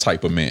with this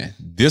type of man.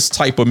 This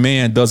type of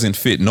man doesn't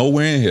fit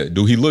nowhere in here.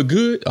 Do he look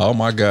good? Oh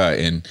my God.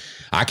 And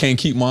I can't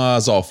keep my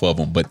eyes off of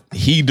him, but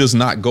he does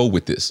not go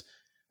with this,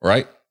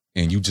 right?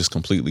 And you just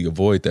completely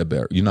avoid that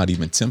barrier. You're not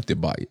even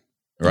tempted by it,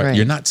 right?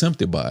 You're not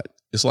tempted by it.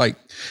 It's like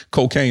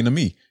cocaine to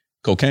me.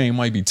 Cocaine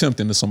might be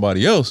tempting to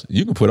somebody else.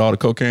 You can put all the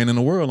cocaine in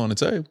the world on the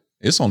table.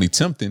 It's only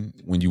tempting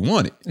when you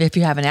want it. If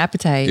you have an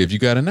appetite. If you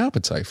got an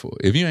appetite for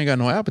it. If you ain't got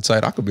no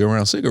appetite, I could be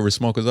around cigarette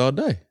smokers all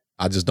day.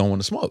 I just don't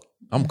want to smoke.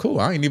 I'm cool.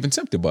 I ain't even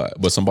tempted by it.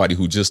 But somebody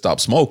who just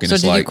stopped smoking, so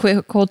it's did like, you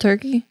quit cold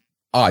turkey?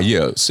 Oh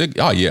yeah.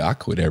 I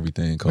quit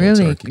everything cold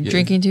turkey. Yeah.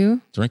 Drinking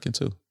too? Drinking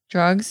too.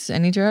 Drugs?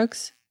 Any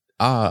drugs?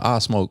 I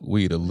smoke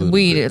weed a little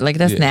bit. Like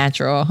that's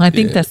natural. I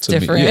think that's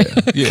different.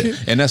 Yeah.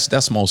 And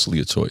that's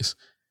mostly a choice.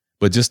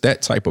 But just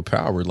that type of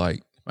power,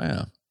 like,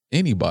 man,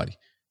 anybody,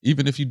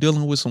 even if you're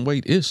dealing with some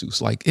weight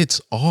issues, like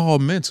it's all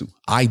mental.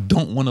 I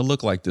don't want to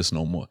look like this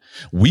no more.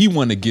 We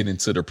want to get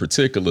into the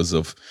particulars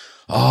of,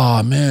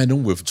 oh man,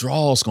 them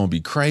withdrawals gonna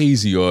be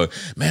crazy, or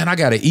man, I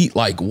gotta eat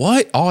like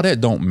what? All that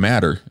don't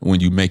matter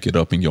when you make it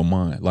up in your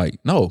mind. Like,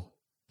 no,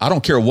 I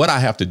don't care what I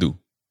have to do.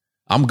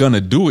 I'm going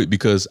to do it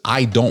because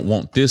I don't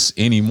want this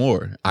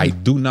anymore. I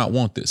do not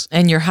want this.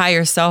 And your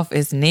higher self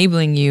is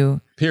enabling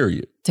you.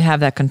 Period. To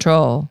have that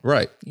control.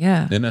 Right.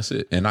 Yeah. And that's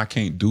it. And I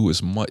can't do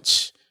as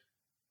much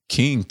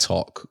king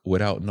talk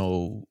without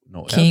no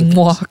king evidence.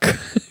 Walk.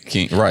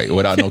 King, right.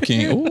 Without no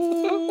king.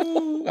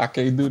 Ooh, I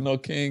can't do no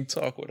king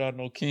talk without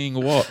no king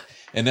walk.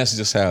 And that's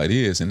just how it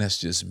is. And that's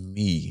just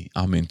me.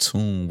 I'm in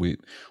tune with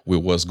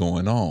what's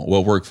going on.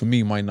 What worked for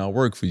me might not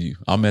work for you.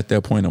 I'm at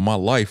that point in my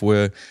life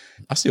where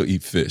I still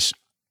eat fish,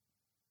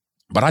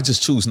 but I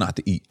just choose not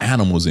to eat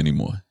animals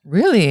anymore.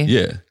 Really?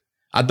 Yeah.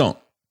 I don't.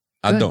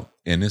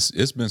 And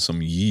it's been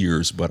some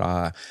years, but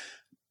I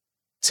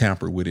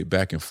tamper with it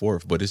back and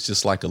forth. But it's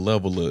just like a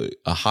level of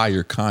a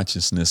higher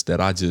consciousness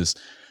that I just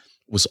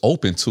was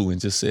open to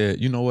and just said,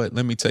 you know what,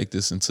 let me take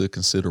this into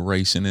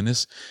consideration. And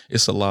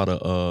it's a lot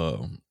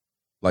of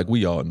like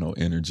we all know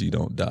energy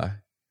don't die.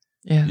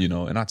 Yeah. You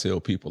know, and I tell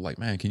people like,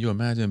 man, can you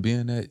imagine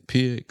being that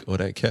pig or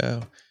that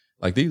cow?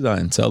 Like these are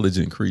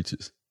intelligent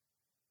creatures.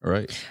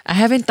 Right. I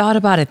haven't thought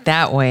about it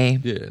that way.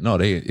 Yeah. No,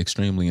 they're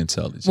extremely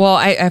intelligent. Well,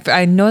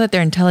 I know that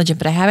they're intelligent,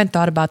 but I haven't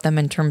thought about them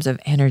in terms of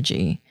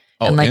energy.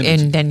 Oh, and like,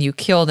 energy. And then you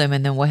kill them,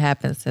 and then what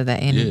happens to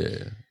that energy?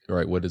 Yeah.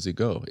 Right. Where does it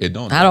go? It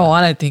don't. I don't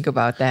want to think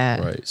about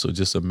that. Right. So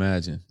just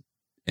imagine.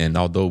 And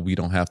although we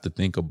don't have to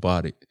think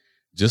about it,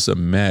 just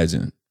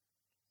imagine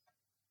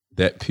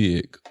that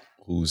pig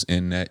who's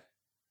in that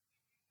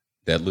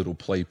little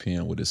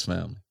playpen with his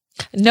family.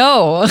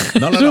 No.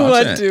 No.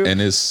 And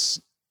his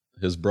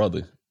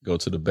brother go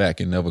to the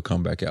back and never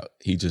come back out.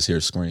 He just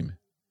hears screaming.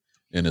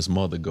 And his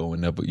mother go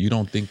and never. You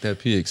don't think that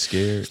pig's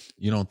scared?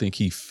 You don't think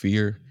he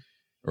fear?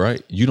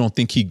 Right? You don't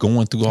think he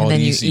going through all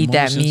these emotions? And then you eat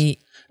that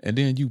meat. And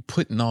then you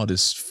putting all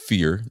this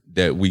fear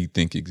that we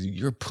think,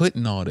 you're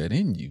putting all that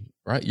in you,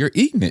 right? You're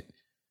eating it.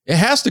 It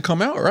has to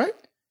come out, right?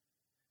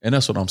 And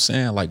that's what I'm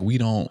saying. Like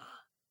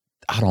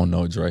I don't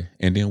know, Dre.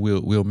 And then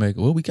we'll make,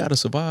 we got to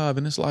survive.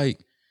 And it's like,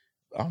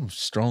 I'm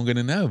stronger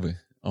than ever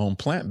on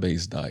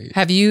plant-based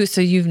diet. So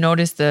you've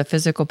noticed the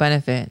physical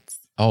benefits?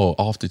 Oh,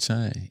 off the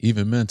chain,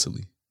 even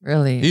mentally.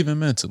 Really? Even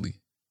mentally.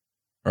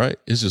 right?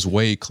 It's just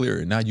way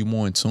clearer. Now you're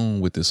more in tune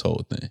with this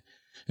whole thing.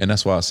 And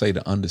that's why I say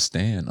to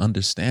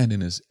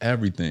understanding is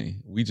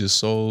everything. We just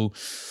who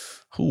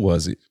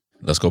was it?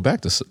 Let's go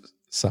back to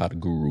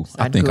Sadhguru.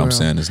 I think I'm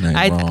saying his name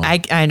wrong.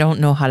 I don't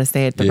know how to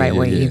say it the right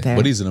way either.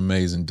 But he's an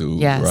amazing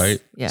dude, yes,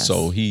 right? Yes.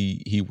 So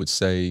he would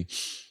say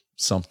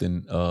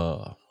something,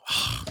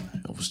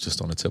 it was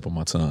just on the tip of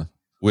my tongue.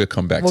 We'll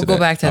come back to that. We'll go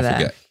back to I that.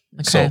 Forget.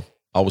 Okay. So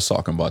I was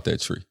talking about that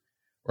tree,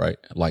 right?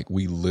 Like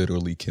we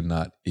literally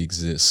cannot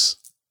exist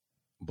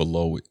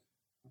below it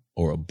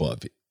or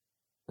above it,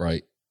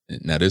 right?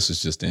 Now this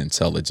is just the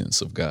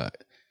intelligence of God,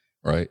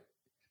 right?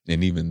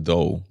 And even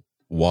though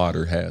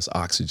water has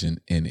oxygen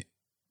in it,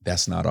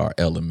 that's not our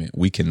element.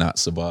 We cannot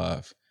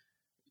survive,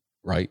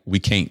 right? We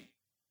can't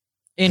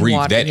breathe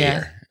water, that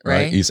air,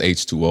 right? It's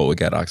H2O. It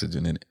got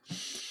oxygen in it.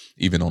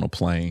 Even on a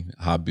plane,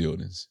 high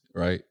buildings,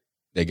 right?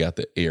 They got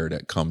the air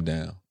that come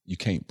down. You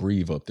can't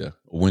breathe up there.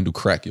 A window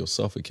crack, you'll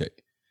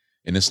suffocate.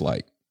 And it's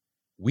like,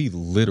 we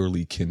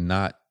literally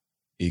cannot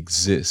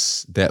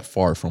exist that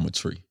far from a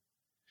tree.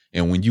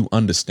 And when you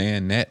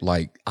understand that,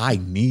 like, I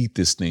need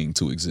this thing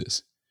to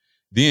exist,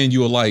 then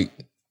you're like,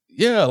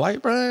 yeah,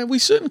 like, Brian, we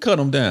shouldn't cut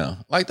them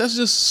down. Like, that's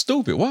just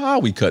stupid. Why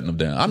are we cutting them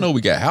down? I know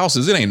we got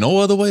houses. It ain't no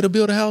other way to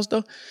build a house,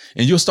 though.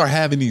 And you'll start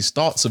having these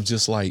thoughts of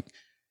just like,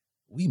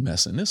 we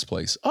messing this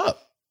place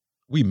up.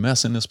 We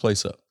messing this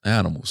place up.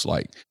 Animals,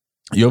 like,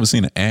 you ever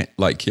seen an ant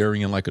like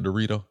carrying like a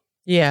Dorito?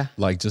 Yeah.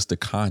 Like just the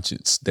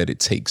conscience that it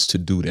takes to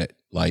do that.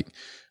 Like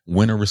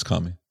winter is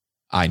coming.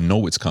 I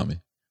know it's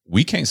coming.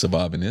 We can't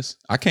survive in this.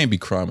 I can't be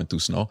climbing through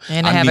snow.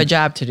 And I have a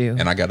job to do.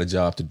 And I got a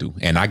job to do.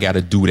 And I got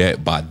to do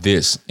that by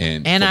this.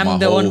 And I'm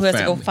the one who has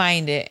to go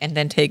find it and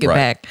then take it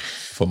back.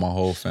 For my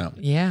whole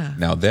family. Yeah.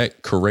 Now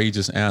that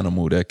courageous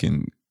animal that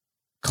can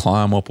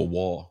climb up a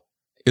wall,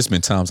 it's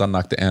been times I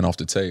knocked the ant off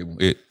the table.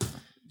 It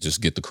just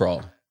get the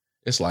crawl.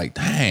 It's like,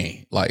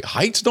 dang, like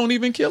heights don't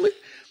even kill it.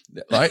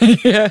 Like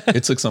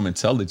It took some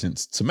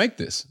intelligence to make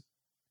this.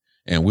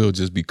 And we'll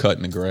just be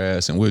cutting the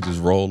grass and we'll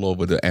just roll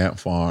over the ant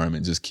farm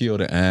and just kill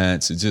the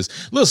ants and just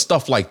little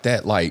stuff like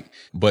that. Like,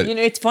 but you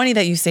know, it's funny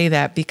that you say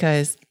that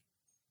because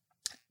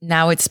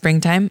now it's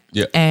springtime.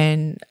 Yeah.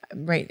 And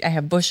I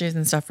have bushes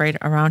and stuff right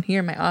around here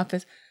in my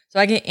office. So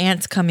I get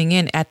ants coming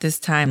in at this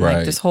time. Right.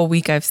 Like this whole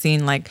week I've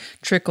seen like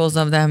trickles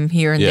of them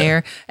here and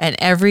there. And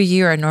every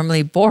year I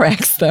normally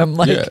borax them.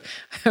 Like,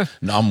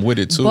 no, I'm with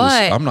it too.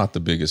 I'm not the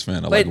biggest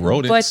fan of like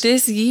rodents. But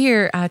this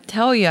year, I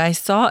tell you, I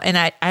saw, and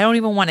I don't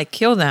even want to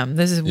kill them.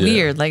 This is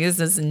weird. Like this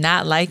is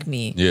not like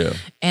me. Yeah.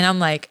 And I'm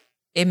like,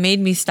 it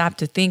made me stop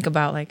to think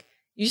about like,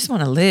 you just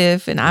want to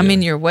live and I'm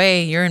in your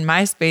way. You're in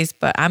my space,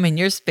 but I'm in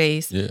your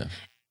space. Yeah.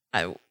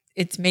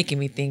 It's making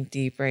me think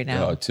deep right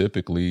now.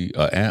 Typically,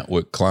 an ant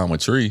would climb a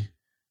tree,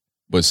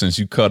 but since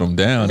you cut them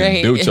down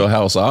and built your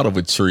house out of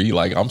a tree,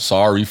 like I'm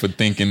sorry for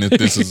thinking that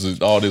this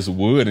is all this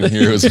wood in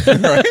here is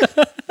right.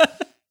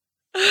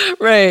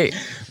 Right.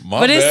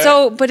 But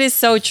it's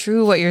so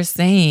true what you're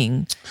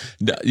saying.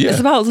 Yeah. It's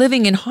about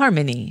living in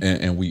harmony.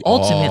 And we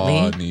ultimately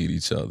all need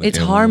each other. It's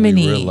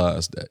harmony. We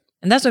realize that.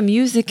 And that's what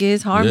music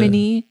is,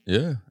 harmony.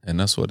 Yeah. And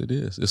that's what it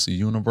is. It's a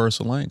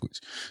universal language.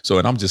 So,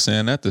 and I'm just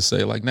saying that to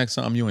say, like, next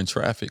time you're in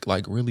traffic,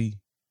 like, really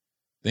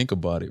think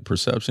about it.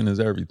 Perception is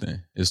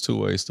everything. It's two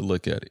ways to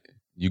look at it.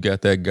 You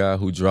got that guy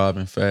who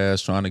driving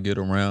fast, trying to get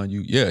around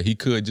you. Yeah, he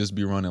could just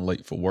be running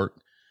late for work.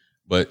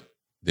 But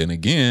then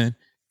again,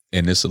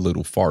 and it's a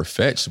little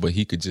far-fetched, but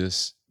he could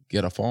just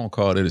get a phone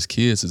call that his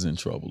kids is in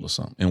trouble or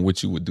something, in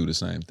which you would do the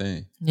same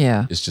thing.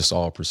 Yeah. It's just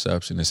all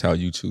perception. It's how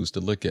you choose to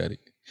look at it.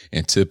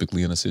 And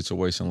typically in a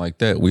situation like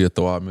that, we'll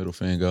throw our middle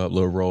finger up,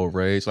 little road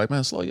rage, like,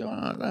 man, slow your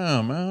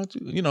down, man.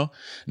 You know,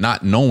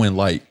 not knowing,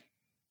 like,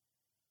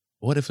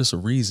 what if it's a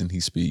reason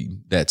he's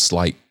speeding that's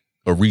like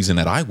a reason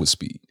that I would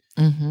speed?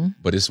 Mm-hmm.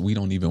 But we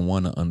don't even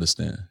want to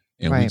understand.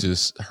 And we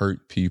just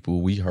hurt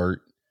people. We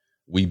hurt.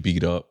 We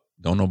beat up.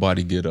 Don't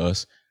nobody get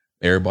us.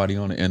 Everybody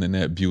on the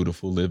internet,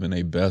 beautiful, living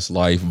their best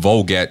life.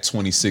 Vogue got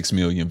 26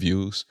 million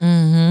views.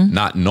 Mm-hmm.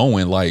 Not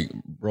knowing, like,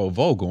 bro,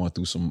 Vogue going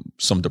through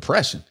some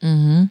depression,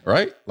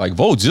 right? Like,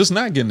 Vogue just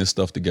not getting this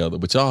stuff together,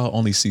 but y'all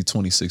only see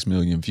 26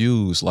 million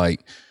views.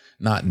 Like,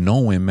 not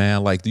knowing,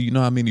 man. Like, do you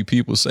know how many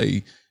people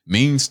say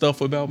mean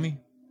stuff about me?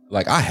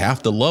 Like, I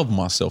have to love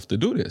myself to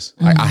do this.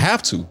 Like, I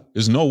have to.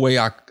 There's no way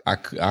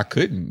I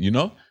couldn't, you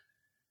know?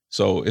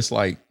 So it's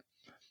like,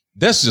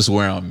 that's just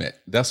where I'm at.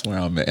 That's where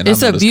I'm at. And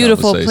it's a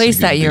beautiful place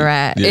that you're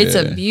at. Yeah. It's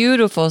a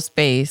beautiful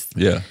space.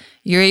 Yeah.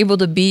 You're able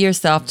to be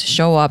yourself, to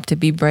show up, to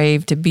be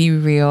brave, to be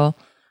real,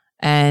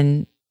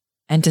 and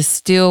to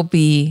still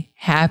be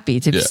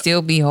happy, to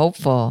still be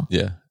hopeful.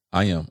 Yeah,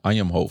 I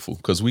am hopeful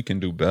because we can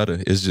do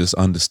better. It's just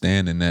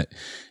understanding that,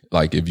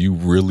 like, if you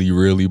really,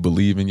 really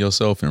believe in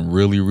yourself and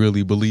really,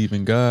 really believe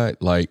in God,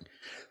 like,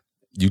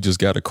 you just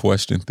got to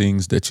question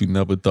things that you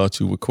never thought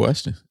you would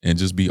question and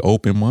just be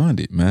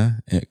open-minded,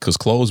 man. Because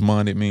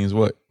closed-minded means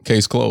what?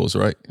 Case closed,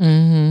 right?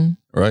 Mm-hmm.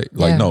 Right?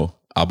 Like, no,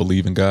 I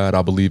believe in God.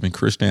 I believe in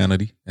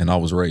Christianity, and I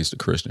was raised a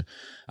Christian.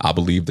 I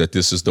believe that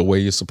this is the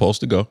way it's supposed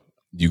to go.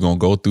 You're going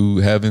to go through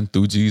heaven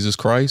through Jesus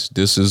Christ.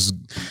 This is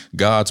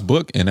God's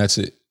book, and that's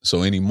it.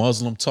 So any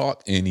Muslim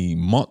talk, any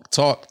monk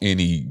talk,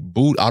 any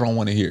Buddha, I don't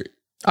want to hear it.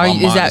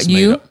 Is that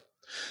you?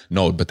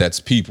 No, but that's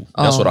people.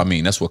 That's what I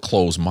mean. That's what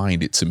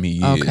closed-minded to me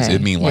is.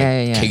 It mean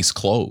like case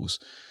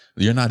closed.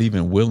 You're not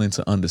even willing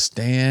to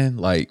understand,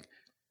 like,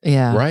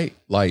 right?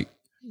 Like,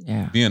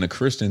 being a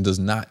Christian does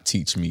not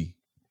teach me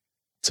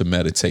to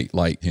meditate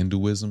like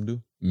Hinduism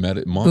do.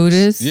 Monks.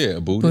 Buddhist? Yeah,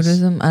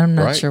 Buddhism. I'm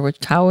not sure which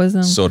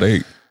Taoism. So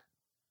they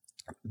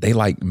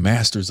like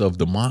masters of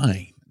the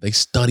mind. They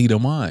study the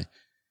mind,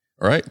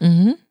 right?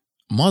 Mm-hmm.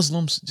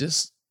 Muslims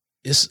just,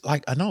 it's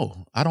like, I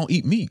don't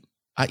eat meat.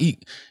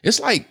 It's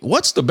like,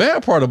 what's the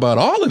bad part about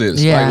all of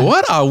this? Yeah. Like,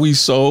 what are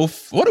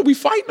we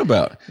fighting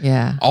about?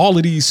 Yeah. All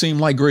of these seem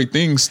like great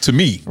things to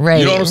me. Right.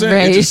 You know what I'm saying?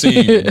 Right. It just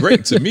seems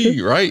great to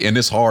me, right? And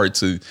it's hard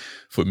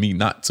for me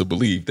not to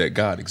believe that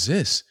God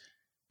exists.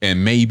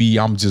 And maybe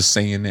I'm just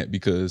saying that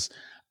because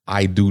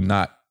I do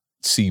not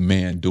see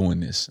man doing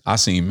this. I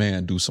seen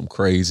man do some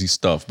crazy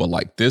stuff, but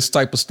like this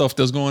type of stuff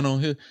that's going on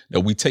here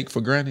that we take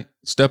for granted,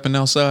 stepping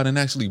outside and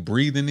actually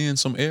breathing in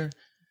some air,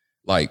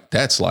 like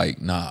that's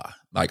like, nah.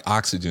 Like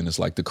oxygen is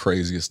like the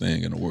craziest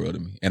thing in the world to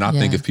me. And I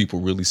think if people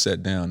really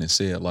sat down and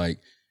said like,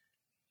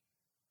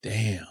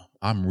 damn,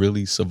 I'm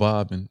really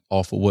surviving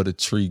off of what a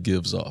tree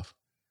gives off.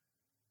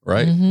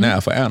 Right? Mm-hmm. Now,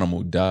 if an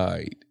animal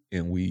died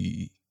and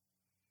we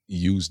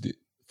used it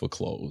for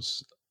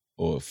clothes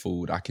or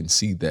food, I can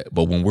see that.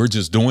 But when we're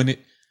just doing it,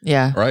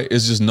 right?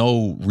 It's just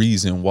no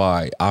reason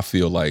why I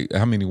feel like,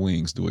 how many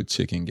wings do a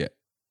chicken get?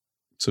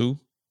 2?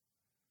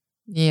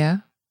 Yeah.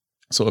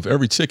 So if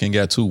every chicken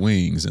got 2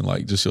 wings and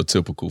like just your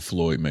typical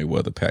Floyd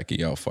Mayweather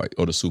Pacquiao fight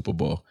or the Super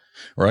Bowl,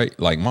 right?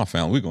 Like my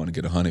family, we're going to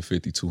get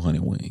 150,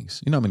 200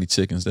 wings. You know how many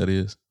chickens that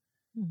is?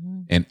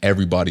 Mm-hmm. And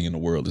everybody in the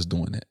world is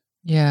doing that.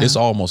 Yeah. It's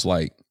almost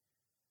like,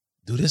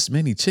 do this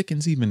many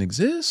chickens even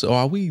exist? Or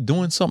are we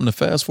doing something to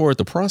fast forward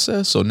the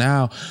process? So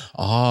now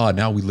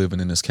we living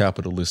in this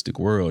capitalistic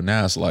world.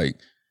 Now it's like,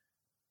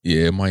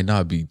 yeah, it might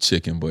not be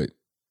chicken, but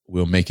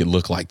we'll make it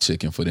look like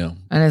chicken for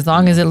them. And as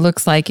long as it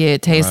looks like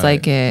it, tastes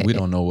like it. We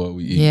don't know what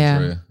we eat. Yeah.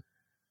 Dre.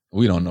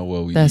 We don't know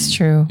what we eat. That's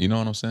true. You know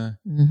what I'm saying?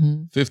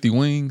 Mm-hmm. 50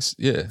 wings.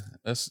 Yeah.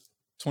 That's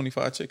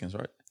 25 chickens,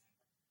 right?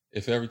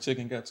 If every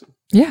chicken got 2.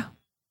 Yeah.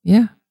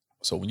 Yeah.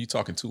 So when you're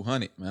talking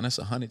 200, man, that's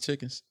 100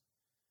 chickens.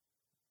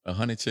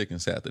 100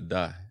 chickens have to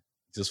die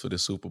just for the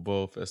Super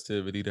Bowl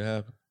festivity to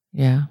happen.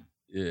 Yeah.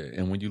 Yeah.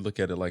 And when you look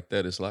at it like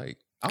that, it's like,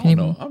 I don't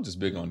know. I'm just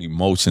big on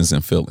emotions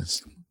and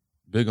feelings.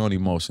 Big on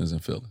emotions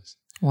and feelings.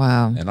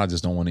 Wow. And I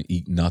just don't want to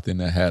eat nothing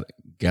that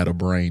got a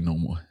brain no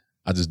more.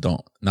 I just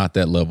don't. Not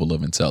that level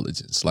of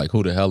intelligence. Like,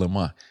 who the hell am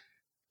I?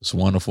 It's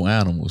wonderful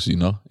animals, you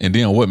know? And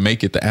then what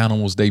make it the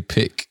animals they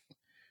pick?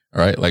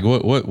 All right? Like,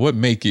 what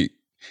make it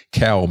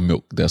cow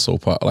milk that's so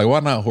popular? Like, why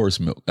not horse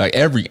milk? Like,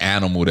 every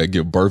animal that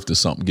give birth to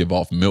something give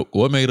off milk.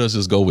 What made us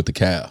just go with the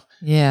cow?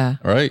 Yeah.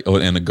 All right?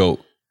 And the goat.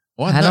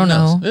 Why I don't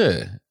know.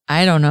 Yeah.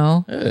 I don't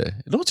know. Yeah.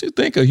 Don't you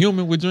think a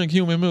human would drink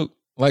human milk?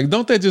 Like,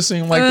 don't that just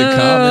seem like the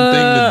common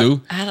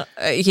thing to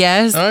do?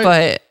 Yes, right?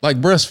 But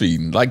like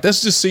breastfeeding, like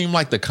that's just seem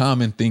like the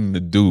common thing to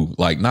do.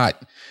 Like, not,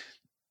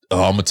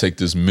 I'm gonna take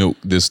this milk,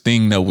 this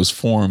thing that was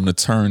formed to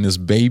turn this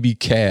baby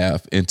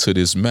calf into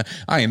this.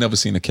 I ain't never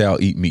seen a cow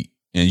eat meat,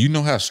 and you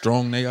know how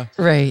strong they are.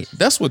 Right.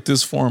 That's what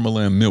this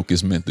formula in milk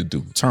is meant to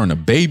do: turn a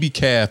baby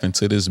calf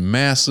into this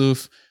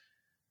massive,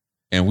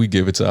 and we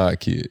give it to our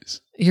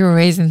kids. You're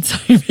making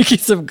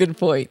some good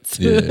points.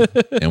 Yeah,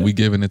 and we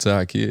giving it to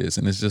our kids,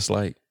 and it's just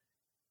like.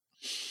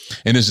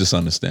 And it's just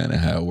understanding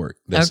how it works.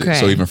 That's it.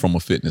 So even from a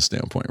fitness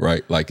standpoint,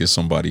 right? Like, it's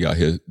somebody out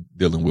here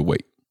dealing with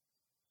weight,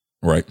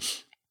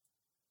 right?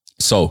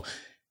 So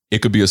it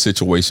could be a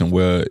situation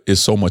where it's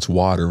so much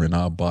water in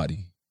our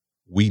body,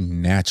 we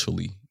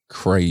naturally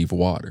crave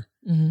water.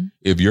 Mm-hmm.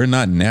 If you're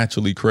not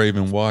naturally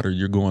craving water,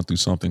 you're going through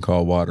something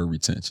called water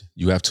retention.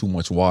 You have too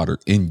much water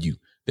in you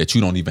that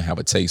you don't even have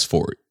a taste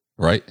for it,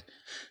 right?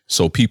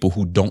 So people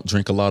who don't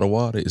drink a lot of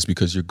water is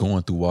because you're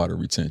going through water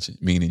retention,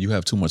 meaning you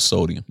have too much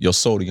sodium. Your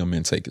sodium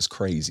intake is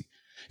crazy.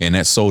 And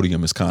that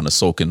sodium is kind of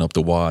soaking up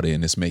the water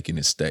and it's making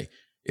it stay.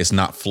 It's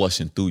not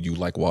flushing through you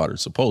like water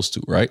is supposed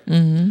to, right?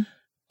 Mm-hmm.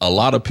 A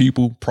lot of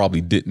people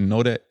probably didn't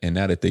know that. And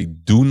now that they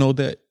do know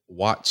that,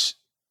 watch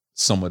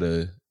some of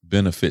the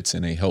benefits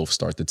in their health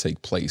start to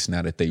take place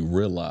now that they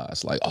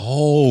realize, like,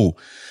 oh,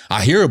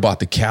 I hear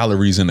about the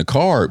calories and the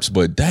carbs,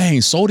 but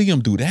dang,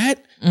 sodium do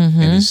that?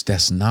 Mm-hmm. And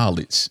that's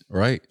knowledge,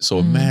 right? So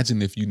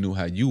imagine if you knew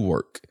how you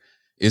work.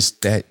 It's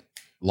that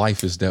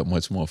life is that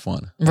much more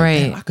fun. Like,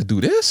 right. Man, I could do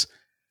this.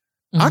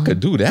 Mm-hmm. I could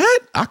do that.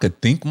 I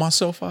could think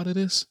myself out of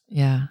this.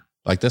 Yeah.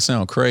 Like, that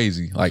sounds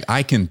crazy. Like,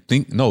 I can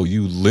think. No,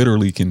 you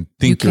literally can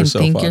think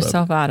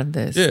yourself out of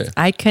this. Yeah.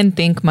 I can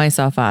think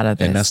myself out of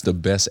this. And that's the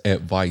best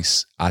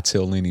advice I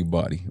tell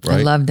anybody, right?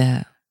 I love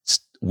that.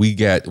 We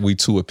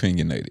too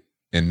opinionated.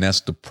 And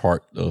that's the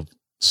part of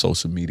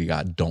social media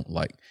I don't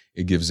like.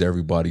 It gives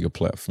everybody a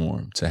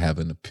platform to have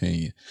an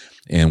opinion.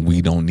 And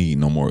we don't need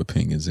no more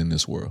opinions in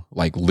this world.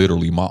 Like,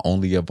 literally, my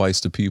only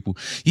advice to people,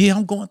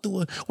 I'm going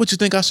through it. What you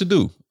think I should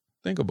do?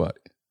 Think about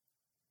it.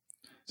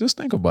 Just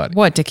think about it.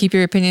 What, to keep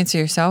your opinion to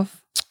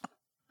yourself?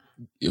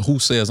 who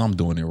says I'm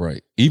doing it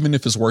right? Even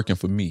if it's working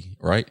for me,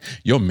 right?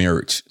 Your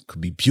marriage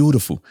could be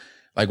beautiful.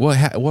 Like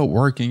what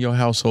work in your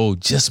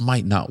household just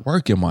might not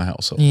work in my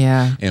household.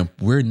 Yeah. And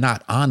we're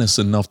not honest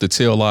enough to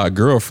tell our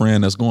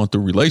girlfriend that's going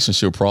through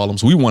relationship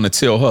problems. We want to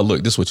tell her,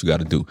 look, this is what you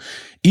got to do.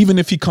 Even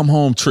if he come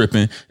home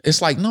tripping,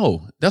 it's like,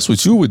 no, that's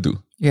what you would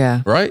do.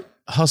 Yeah. Right?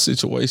 Her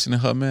situation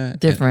and her man.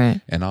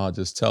 Different. And I'll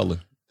just tell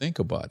her, think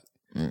about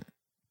it.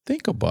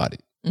 Think about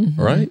it.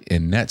 Mm-hmm. Right?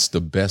 And that's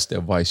the best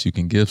advice you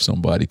can give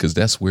somebody, because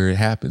that's where it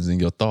happens in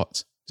your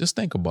thoughts. Just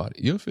think about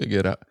it. You'll figure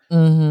it out.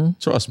 Mm-hmm.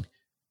 Trust me.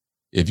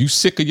 If you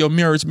sick of your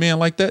marriage man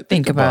like that,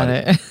 think about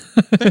it.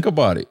 Think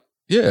about it.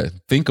 Yeah,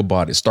 think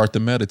about it. Start to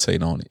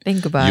meditate on it.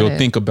 Think about You'll it.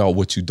 think about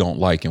what you don't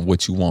like and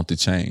what you want to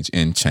change,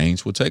 and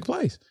change will take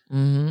place.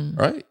 Mm-hmm.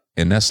 Right?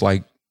 And that's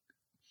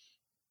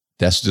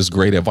just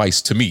great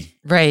advice to me.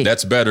 Right.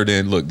 That's better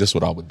than, look, this is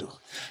what I would do.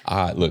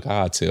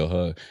 I'll tell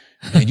her,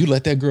 man, you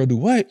let that girl do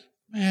what?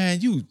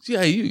 Man,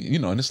 you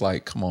know, and it's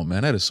like, come on,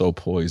 man, that is so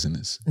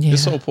poisonous. Yeah.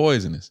 It's so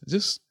poisonous.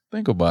 Just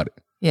think about it.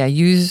 Yeah,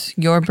 use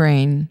your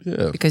brain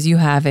because you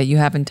have it. You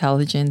have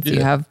intelligence.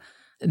 You have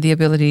the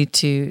ability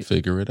to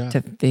figure it out.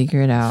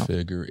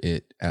 Figure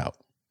it out.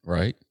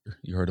 Right?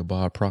 You heard of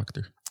Bob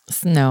Proctor?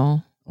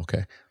 No.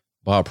 Okay.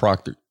 Bob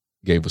Proctor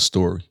gave a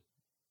story.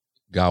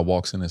 Guy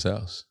walks in his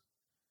house,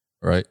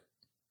 right?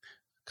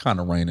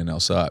 Kind of raining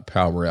outside,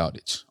 power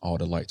outage. All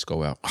the lights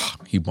go out.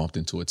 He bumped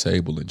into a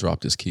table and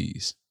dropped his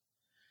keys.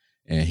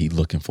 And he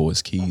looking for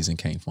his keys and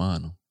can't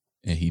find them.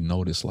 And he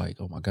noticed, like,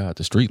 oh my God,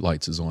 the street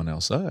lights is on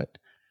outside.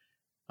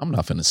 I'm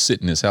not finna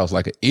sit in this house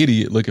like an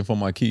idiot looking for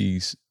my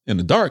keys in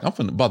the dark.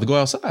 I'm about to go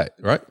outside,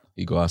 right?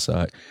 He go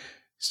outside,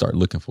 start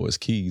looking for his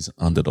keys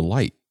under the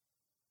light,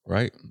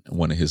 right? And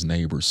one of his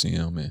neighbors see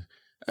him and,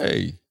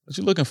 hey, what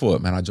you looking for?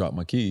 Man, I dropped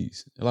my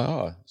keys. They're like,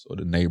 oh. So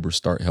the neighbors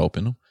start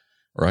helping him,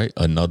 right?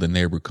 Another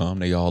neighbor come,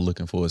 they all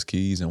looking for his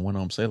keys. And one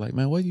of them say, like,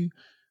 man, where you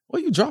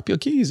drop your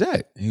keys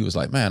at? And he was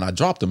like, man, I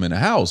dropped them in the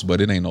house, but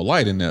it ain't no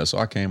light in there. So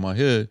I came out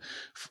here,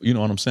 you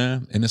know what I'm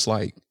saying? And it's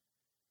like,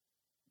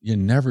 you're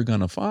never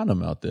going to find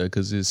them out there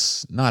because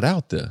it's not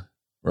out there,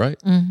 right?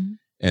 Mm-hmm.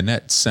 And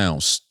that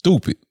sounds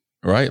stupid,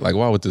 right? Like,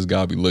 why would this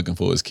guy be looking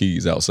for his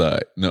keys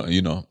outside? No,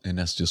 you know, and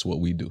that's just what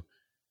we do.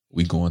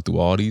 We going through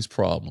all these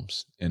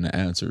problems, and the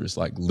answer is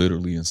like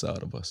literally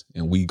inside of us.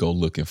 And we go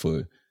looking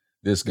for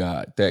this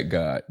guy, that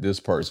guy, this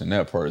person,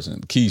 that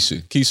person,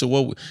 Keisha,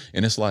 what?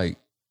 And it's like,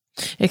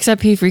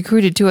 except he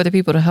recruited 2 other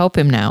people to help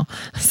him now.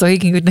 So they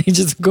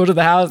just go to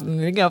the house and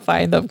they gotta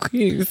find the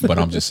keys. But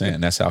I'm just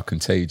saying, that's how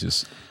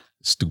contagious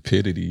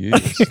stupidity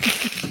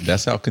is.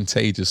 That's how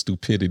contagious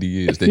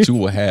stupidity is, that you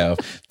will have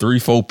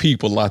 3-4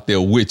 people out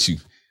there with you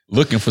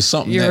looking for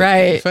something. You're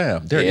right.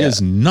 Fam, there is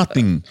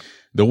nothing.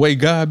 The way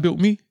God built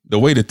me, the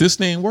way that this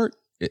thing worked,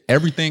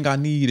 everything I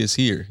need is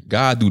here.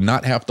 God do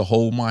not have to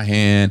hold my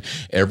hand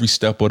every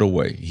step of the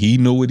way. He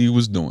knew what he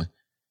was doing.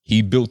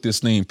 He built this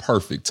thing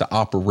perfect to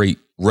operate,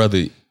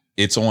 whether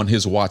it's on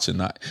his watch or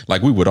not.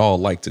 Like, we would all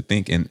like to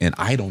think, and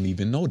I don't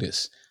even know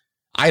this.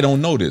 I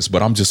don't know this,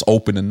 but I'm just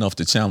open enough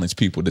to challenge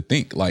people to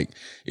think, like,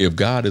 if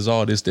God is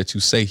all this that you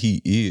say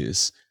he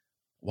is,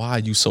 why are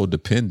you so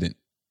dependent?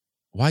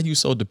 Why are you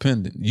so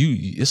dependent?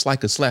 It's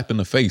like a slap in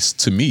the face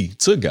to me,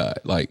 to God.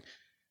 Like,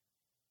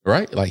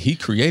 right? Like, he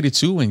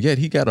created you, and yet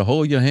he got to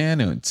hold your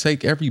hand and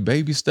take every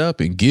baby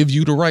step and give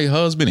you the right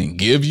husband and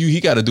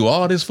he got to do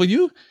all this for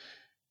you.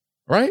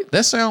 Right?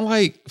 That sound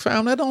like,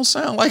 fam, that don't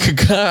sound like a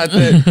God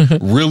that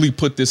really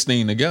put this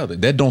thing together.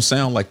 That don't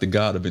sound like the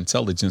God of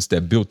intelligence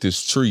that built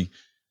this tree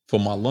for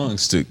my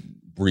lungs to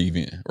breathe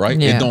in, right?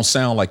 Yeah. It don't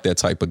sound like that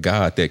type of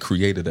God that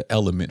created an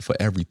element for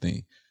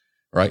everything,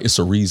 right? It's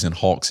a reason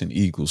hawks and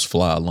eagles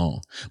fly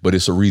along, but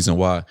it's a reason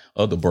why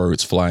other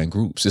birds fly in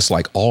groups. It's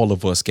like all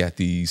of us got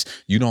these,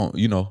 you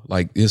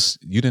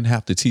didn't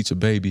have to teach a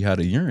baby how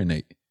to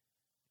urinate.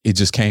 It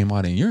just came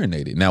out and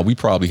urinated. Now, we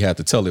probably had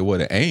to tell it what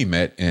to aim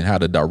at and how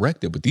to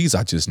direct it, but these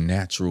are just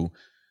natural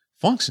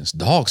functions.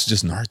 Dogs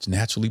just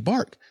naturally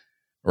bark,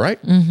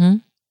 right? Mm-hmm.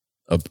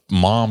 A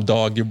mom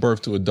dog give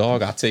birth to a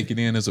dog. I take it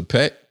in as a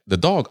pet. The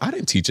dog, I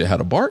didn't teach it how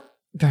to bark.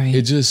 Right.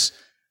 It just,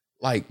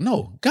 like,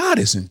 no, God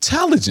is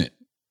intelligent.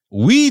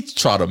 We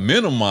try to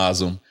minimize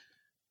them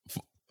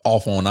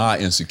off on our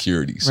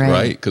insecurities,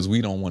 right? Because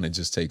we don't want to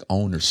just take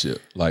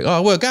ownership. Like,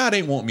 oh, well, God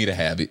ain't want me to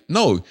have it.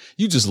 No,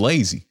 you just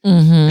lazy.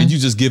 Mm-hmm. And you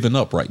just giving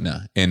up right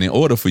now. And in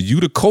order for you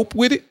to cope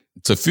with it,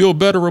 to feel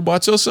better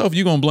about yourself,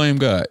 you're going to blame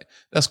God.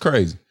 That's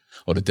crazy.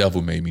 Or the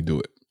devil made me do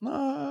it.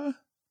 Nah, I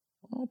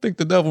don't think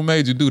the devil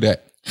made you do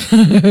that.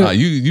 Nah,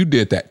 you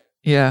did that.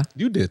 Yeah.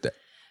 You did that.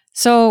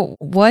 So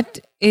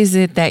what is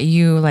it that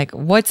you, like,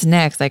 what's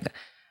next? Like,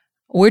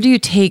 where do you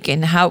take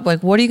and how,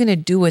 like, what are you going to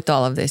do with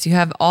all of this? You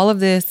have all of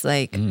this,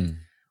 like,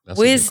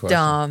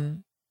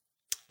 wisdom,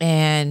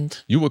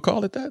 and you would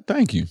call it that?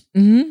 Thank you.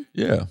 Mm-hmm.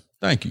 Yeah.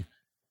 Thank you.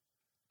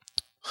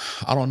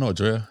 I don't know,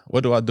 Drea.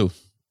 What do I do?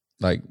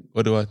 Like,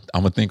 I'm going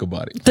to think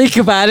about it. Think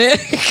about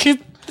it.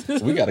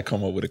 We got to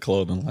come up with a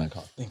clothing line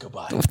called Think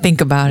About It.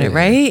 Think about it,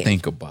 right?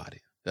 Think about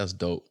it. That's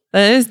dope.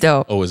 That is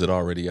dope. Oh, is it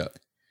already up?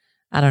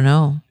 I don't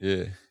know.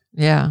 Yeah.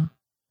 Yeah.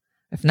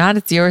 If not,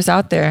 it's yours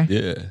out there.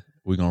 Yeah,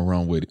 we're going to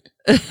run with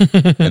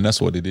it. And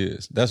that's what it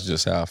is. That's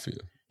just how I feel.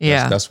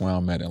 Yeah. That's where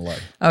I'm at in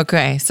life.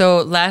 Okay.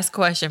 So last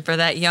question for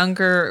that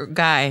younger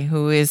guy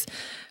who is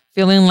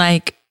feeling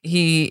like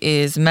he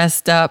is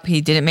messed up. He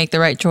didn't make the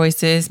right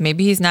choices.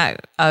 Maybe he's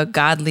not a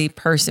godly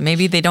person.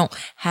 Maybe they don't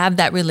have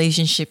that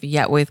relationship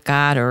yet with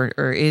God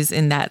or is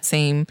in that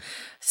same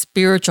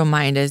spiritual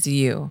mind as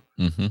you.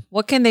 Mm-hmm.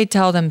 What can they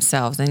tell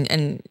themselves?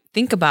 And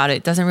think about it.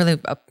 It doesn't really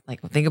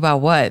think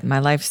about what? My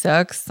life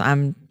sucks.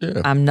 I'm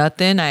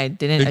nothing. I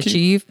didn't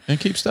achieve. And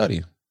keep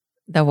studying.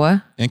 The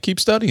what? And keep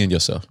studying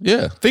yourself.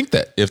 Yeah. Think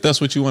that. If that's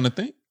what you want to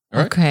think. All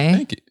right? Okay.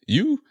 Think it.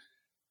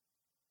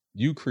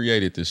 You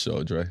created this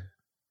show, Dre.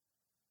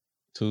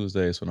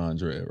 Tuesdays with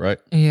Andrea, right?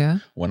 Yeah.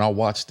 When I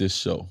watch this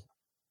show,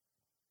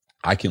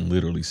 I can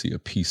literally see a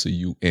piece of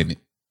you in it.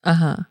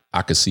 Uh-huh.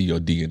 I can see your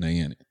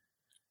DNA in it.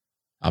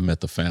 I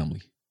met the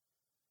family.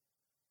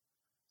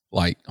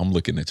 Like, I'm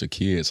looking at your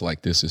kids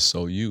like this is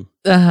so you.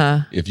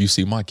 Uh-huh. If you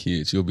see my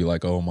kids, you'll be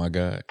like, oh my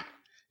God.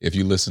 If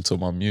you listen to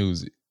my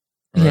music.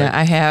 Right? Yeah,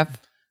 I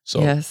have.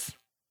 So yes.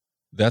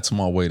 That's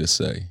my way to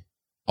say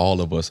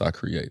all of us are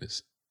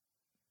creators.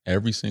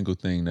 Every single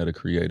thing that a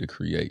creator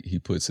create, he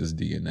puts his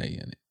DNA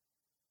in it.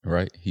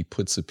 Right? He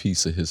puts a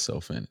piece of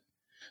himself in it.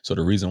 So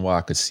the reason why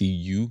I could see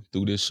you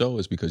through this show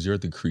is because you're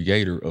the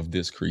creator of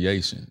this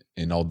creation.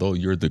 And although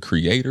you're the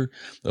creator,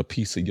 a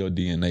piece of your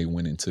DNA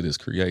went into this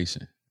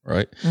creation.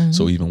 Right? Mm-hmm.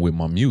 So even with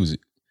my music,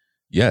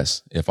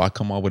 yes, if I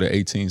come out with an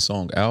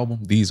 18-song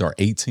album, these are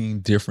 18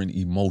 different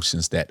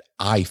emotions that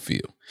I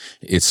feel.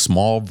 It's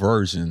small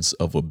versions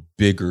of a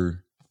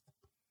bigger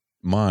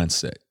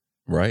mindset.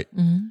 Right?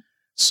 Mm-hmm.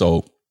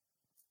 So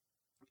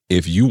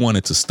if you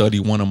wanted to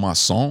study one of my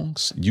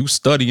songs, you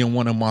studying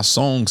one of my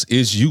songs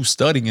is you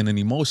studying an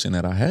emotion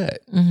that I had.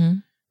 Mm-hmm.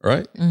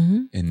 Right?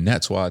 Mm-hmm. And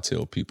that's why I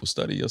tell people,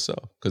 study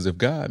yourself. Because if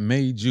God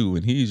made you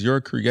and he's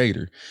your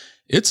creator,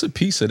 it's a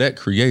piece of that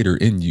creator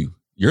in you.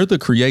 You're the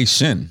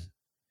creation,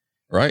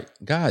 right?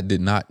 God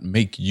did not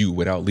make you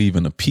without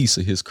leaving a piece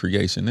of his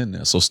creation in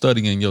there. So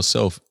studying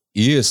yourself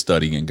is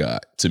studying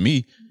God to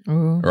me.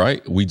 Mm-hmm.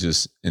 Right? We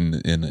just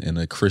in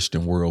a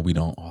Christian world, we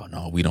don't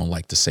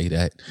like to say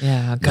that.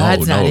 Yeah,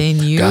 God's not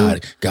in you.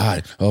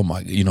 God. Oh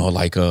my,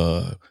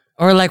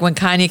 or like when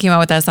Kanye came out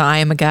with that song, I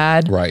Am a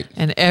God. Right.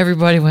 And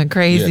everybody went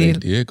crazy. Yeah, they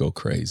did go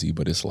crazy,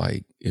 but it's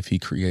like if he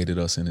created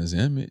us in his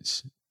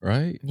image,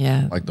 right?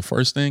 Yeah. Like the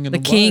first thing in the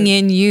king Bible,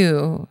 in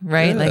you,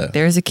 right? Yeah. Like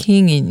there's a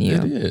king in you.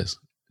 It is.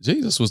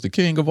 Jesus was the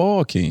king of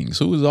all kings.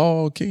 Who is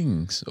all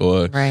kings?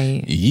 Or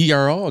right. Ye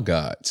are all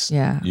gods.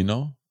 Yeah.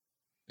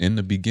 In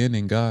the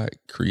beginning, God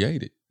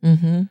created.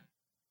 Mm-hmm.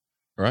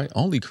 Right?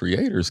 Only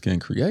creators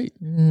can create.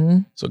 Mm-hmm.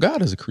 So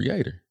God is a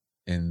creator.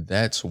 And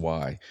that's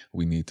why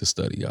we need to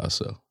study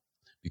ourselves.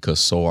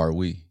 Because so are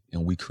we.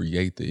 And we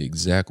create the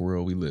exact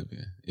world we live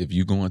in. If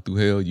you're going through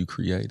hell, you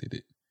created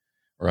it.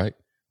 Right?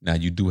 Now,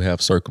 you do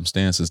have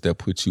circumstances that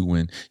put you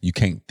in, you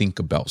can't think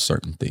about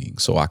certain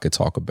things. So I could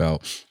talk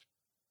about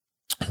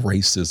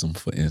racism,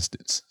 for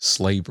instance,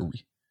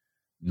 slavery.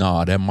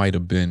 That might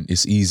have been,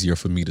 it's easier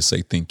for me to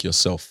say, think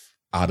yourself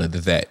out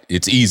of that.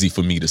 It's easy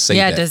for me to say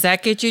that. Yeah, does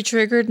that get you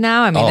triggered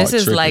now? I mean, this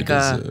is like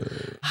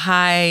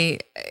high,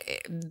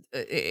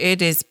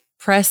 it is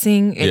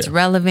pressing, it's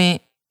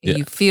relevant,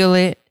 you feel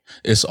it.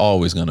 It's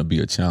always going to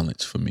be a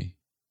challenge for me.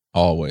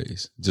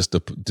 Always. Just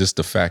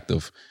the fact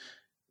of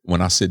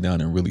when I sit down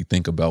and really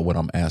think about what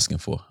I'm asking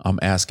for. I'm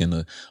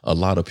asking a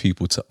lot of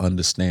people to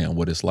understand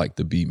what it's like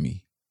to be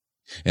me.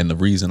 And the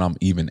reason I'm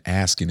even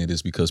asking it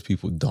is because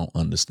people don't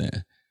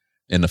understand.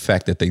 And the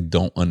fact that they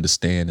don't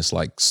understand is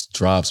like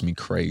drives me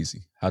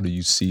crazy. How do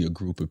you see a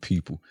group of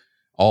people,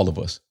 all of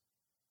us,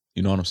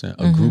 you know what I'm saying?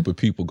 A group of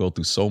people go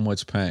through so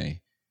much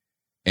pain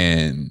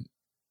and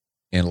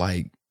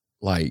like,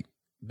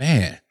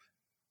 man,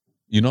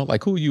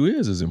 like who you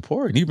is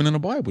important. Even in the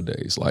Bible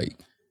days, like,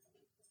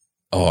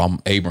 oh, I'm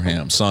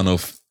Abraham, son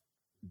of,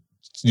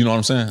 you know what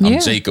I'm saying? Yeah.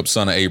 I'm Jacob,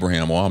 son of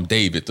Abraham, or I'm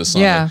David, the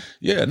son of,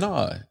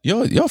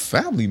 your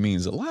family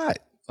means a lot.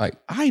 Like,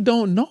 I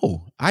don't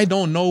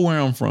know where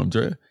I'm from,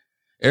 Dre.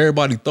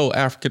 Everybody throw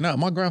African out.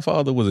 My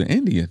grandfather was an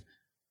Indian.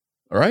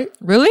 All right?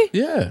 Really?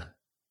 Yeah.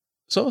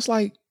 So it's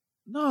like,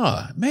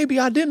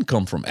 maybe I didn't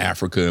come from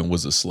Africa and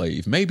was a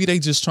slave. Maybe they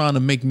just trying to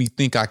make me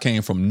think I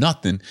came from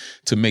nothing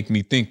to make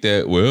me think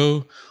that,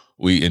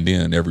 and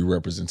then every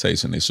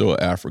representation, they show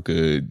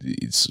Africa,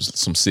 it's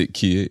some sick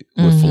kid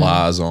with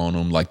flies on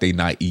them, like they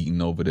not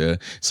eating over there.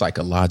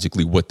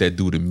 Psychologically, what that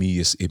do to me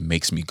is it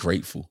makes me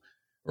grateful.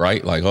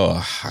 Right? Like,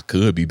 I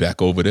could be back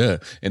over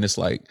there. And it's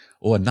like,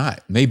 or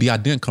not. Maybe I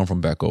didn't come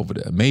from back over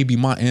there. Maybe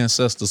my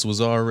ancestors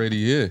was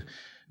already here.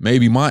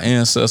 Maybe my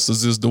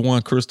ancestors is the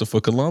one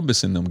Christopher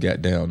Columbus and them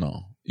got down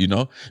on.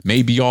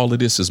 Maybe all of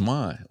this is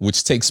mine,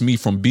 which takes me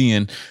from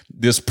being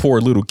this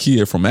poor little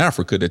kid from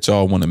Africa that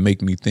y'all want to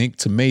make me think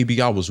to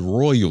maybe I was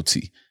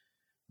royalty.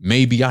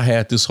 Maybe I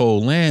had this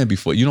whole land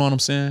before. You know what I'm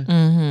saying?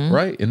 Mm-hmm.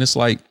 Right? And it's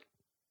like,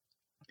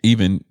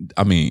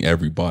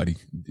 everybody,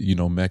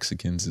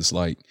 Mexicans, it's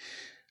like,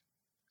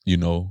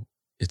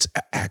 it's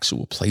an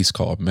actual place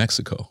called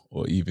Mexico,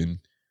 or even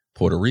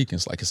Puerto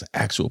Ricans, like it's an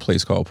actual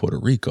place called Puerto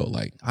Rico.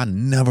 Like I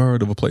never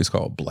heard of a place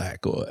called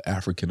Black or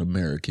African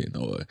American,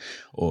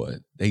 or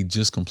they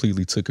just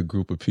completely took a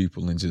group of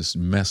people and just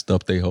messed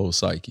up their whole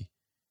psyche,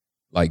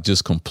 like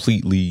just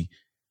completely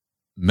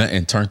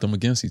and turned them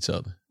against each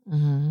other,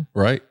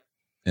 right?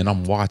 And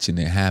I'm watching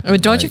it happen.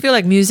 But don't you feel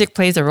like music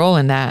plays a role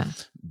in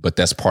that? But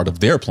that's part of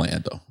their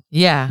plan, though.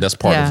 Yeah, that's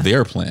part of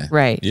their plan,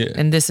 right? Yeah,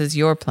 and this is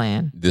your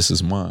plan. This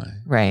is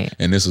mine, right?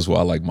 And this is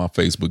why, like, my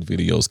Facebook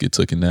videos get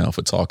taken down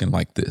for talking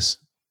like this,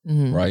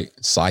 right?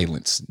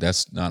 Silence.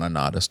 That's no.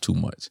 That's too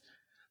much,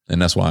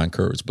 and that's why I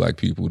encourage Black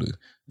people to.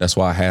 That's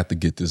why I have to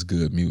get this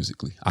good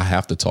musically. I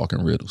have to talk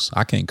in riddles.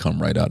 I can't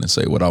come right out and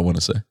say what I want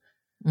to say.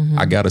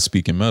 I got to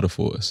speak in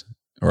metaphors,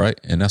 right?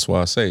 And that's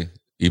why I say,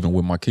 even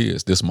with my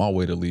kids, this is my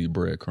way to leave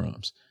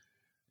breadcrumbs.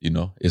 You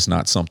know, it's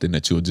not something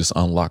that you'll just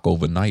unlock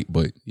overnight,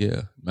 but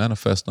yeah,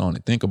 manifest on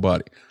it. Think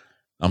about it.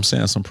 I'm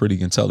saying some pretty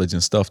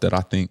intelligent stuff that I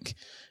think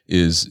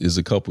is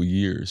a couple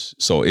years.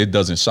 So it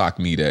doesn't shock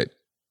me that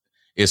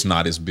it's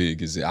not as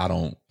big as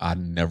I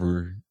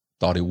never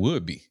thought it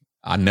would be.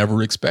 I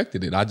never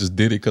expected it. I just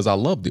did it because I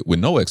loved it with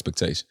no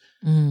expectation.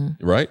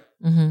 Right?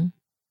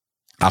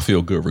 I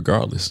feel good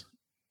regardless.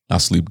 I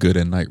sleep good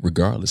at night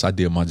regardless. I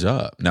did my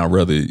job. Now,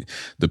 whether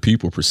the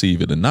people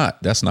perceive it or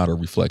not, that's not a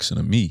reflection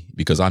of me,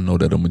 because I know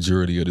that a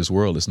majority of this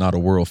world is not a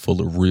world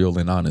full of real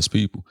and honest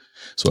people.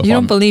 So if you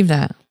don't believe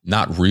that?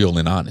 Not real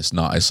and honest.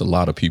 No, it's a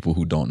lot of people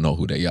who don't know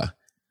who they are.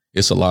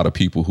 It's a lot of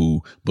people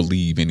who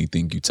believe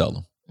anything you tell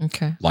them.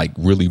 Okay. Like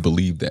really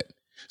believe that.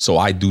 So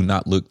I do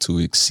not look to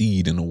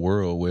exceed in a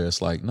world where it's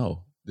like,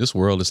 no, this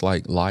world is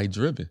like lie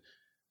driven.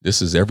 This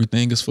is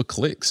everything is for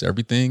clicks.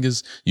 Everything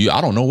is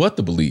I don't know what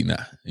to believe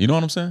now. You know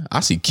what I'm saying?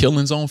 I see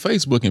killings on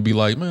Facebook and be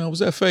like, man, was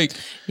that fake?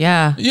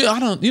 Yeah. Yeah. I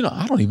don't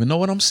even know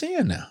what I'm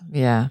seeing now.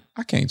 Yeah.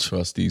 I can't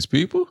trust these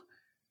people.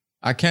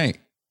 I can't.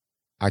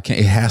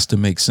 It has to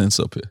make sense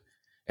up here.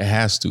 It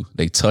has to.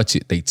 They touch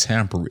it. They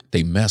tamper it.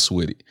 They mess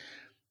with it.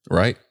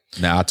 Right?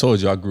 Now, I told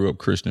you I grew up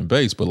Christian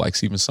based, but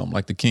like even something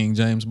like the King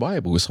James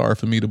Bible, it's hard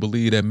for me to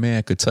believe that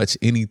man could touch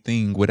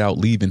anything without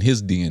leaving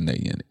his DNA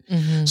in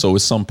it. So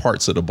it's some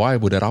parts of the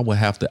Bible that I would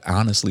have to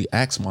honestly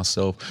ask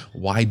myself,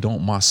 why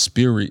don't my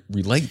spirit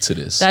relate to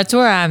this? That's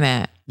where I'm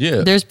at.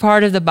 Yeah. There's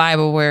part of the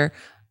Bible where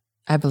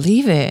I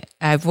believe it.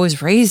 I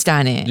was raised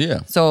on it.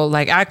 Yeah. So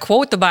like I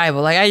quote the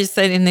Bible. Like I just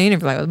said in the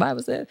interview, like what the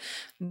Bible said.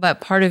 But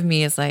part of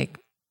me is like,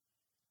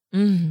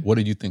 What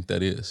do you think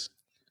that is?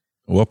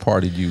 What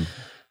part of you?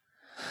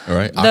 All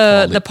right.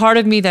 The part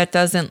of me that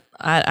doesn't,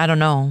 I don't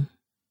know.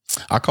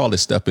 I call it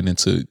stepping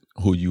into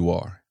who you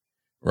are,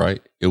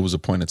 right? It was a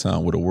point in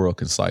time where the world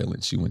can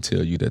silence you and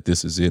tell you that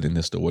this is it and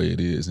this the way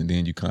it is. And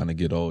then you kind of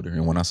get older.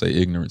 And when I say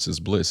ignorance is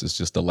bliss, it's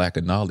just the lack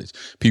of knowledge.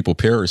 People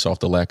perish off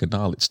the lack of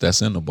knowledge.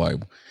 That's in the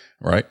Bible,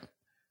 right?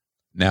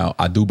 Now,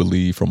 I do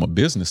believe from a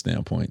business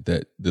standpoint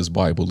that this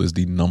Bible is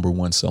the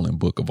 #1 selling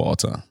book of all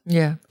time.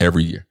 Yeah.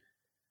 Every year.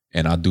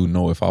 And I do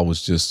know if I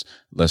was just,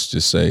 let's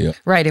just say.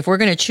 Right. If we're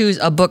going to choose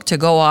a book to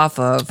go off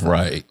of.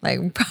 Right. Like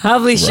we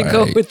probably should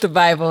go with the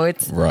Bible.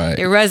 It's right.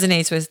 It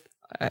resonates with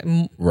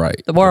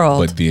the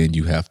world. But then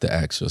you have to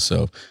ask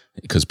yourself,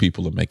 because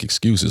people will make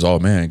excuses. Oh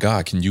man,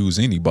 God can use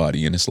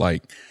anybody. And it's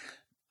like,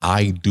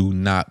 I do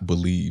not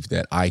believe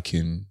that I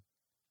can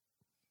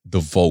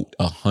devote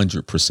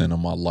 100% of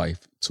my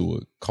life to a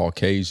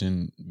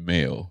Caucasian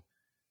male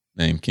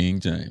named King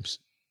James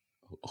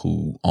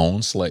who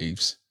owned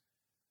slaves,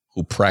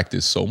 who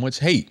practiced so much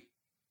hate,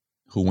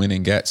 who went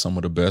and got some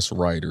of the best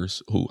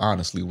writers, who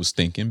honestly was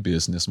thinking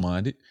business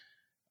minded.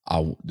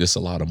 There's a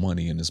lot of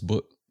money in this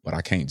book, but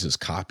I can't just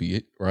copy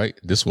it, right?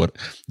 This what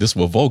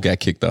Vo got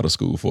kicked out of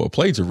school for,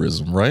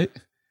 plagiarism, right?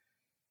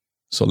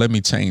 So let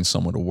me change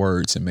some of the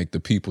words and make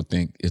the people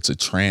think it's a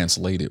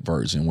translated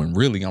version when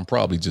really I'm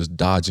probably just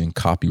dodging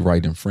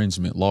copyright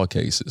infringement law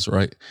cases,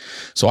 right?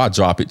 So I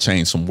drop it,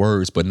 change some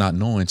words, but not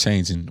knowing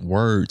changing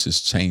words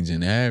is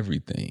changing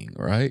everything,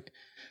 right?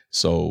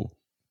 So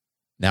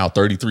now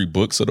 33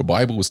 books of the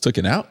Bible was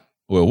taken out.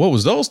 Well, what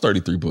was those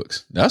 33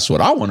 books? That's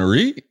what I want to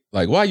read.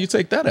 Like, why you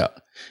take that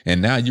out?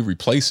 And now you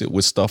replace it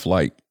with stuff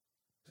like,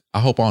 I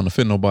hope I don't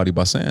offend nobody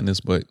by saying this,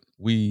 but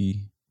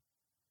we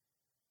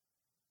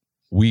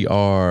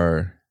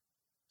are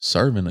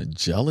serving a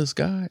jealous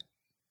God.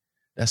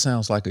 That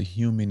sounds like a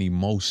human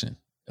emotion,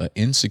 an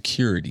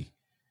insecurity.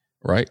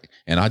 Right.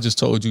 And I just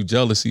told you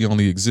jealousy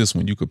only exists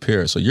when you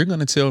compare. So you're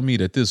going to tell me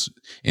that this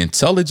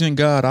intelligent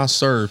God I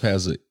serve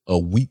has a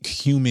weak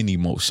human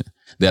emotion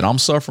that I'm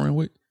suffering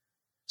with.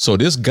 So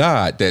this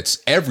God that's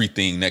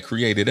everything, that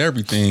created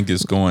everything,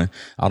 is going,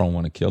 I don't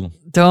want to kill him.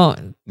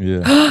 Don't.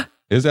 Yeah.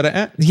 Is that an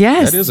ant?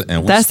 Yes. That is an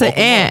ant. That's an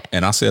ant.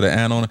 And I said an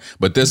ant on it.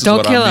 But this don't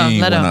is what I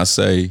mean when I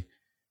say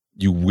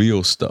you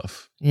will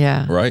stuff.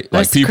 Yeah. Right.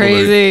 That's like people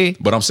crazy.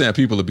 But I'm saying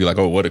people would be like,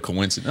 oh, what a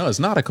coincidence. No, it's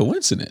not a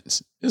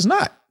coincidence. It's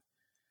not.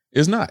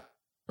 It's not,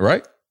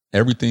 right?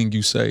 Everything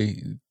you say,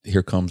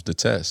 here comes the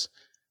test,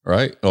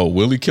 right? Oh,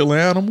 will he kill an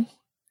animal?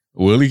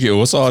 Will he kill?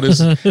 What's all this?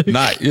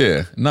 Not,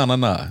 yeah. No.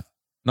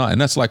 And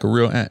that's like a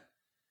real ant,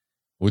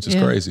 which is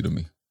crazy to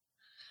me.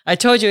 I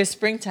told you it's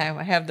springtime.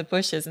 I have the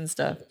bushes and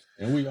stuff.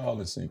 And we all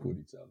in sync with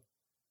each other.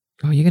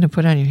 Oh, you're going to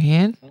put it on your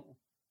hand?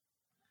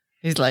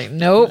 He's like,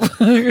 nope.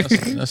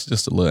 That's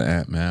just a little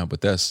ant, man.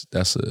 But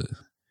the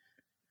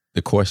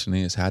question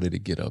is, how did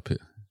it get up here?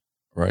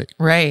 Right?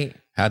 Right.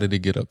 How did it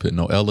get up here?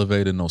 No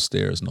elevator, no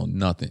stairs, no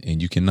nothing.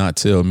 And you cannot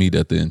tell me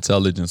that the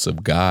intelligence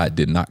of God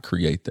did not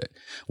create that.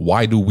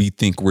 Why do we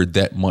think we're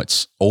that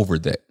much over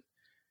that?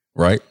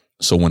 Right?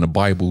 So when the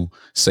Bible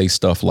say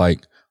stuff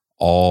like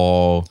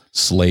all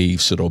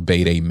slaves should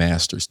obey their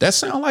masters, that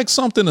sounds like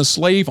something a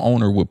slave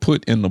owner would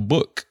put in the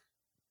book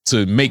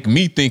to make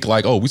me think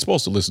like, oh, we're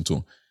supposed to listen to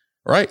him.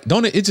 Right?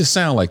 Don't it? It just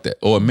sound like that.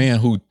 Or a man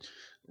who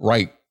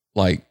write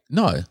like,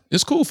 no,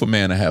 it's cool for a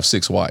man to have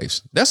 6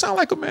 wives. That sound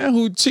like a man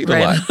who cheat a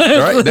lot.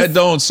 Right? That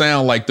don't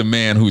sound like the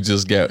man who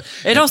just got.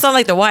 It don't sound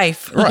like the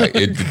wife. Right.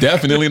 It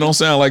definitely don't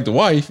sound like the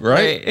wife.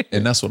 Right?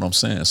 And that's what I'm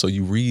saying. So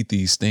you read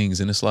these things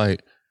and it's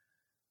like,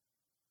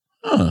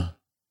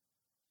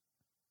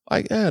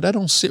 like, that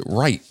don't sit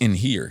right in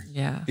here.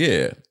 Yeah.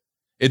 Yeah.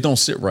 It don't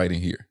sit right in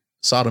here.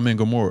 Sodom and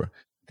Gomorrah.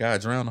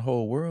 God drowned the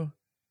whole world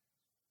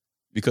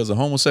because of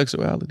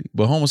homosexuality.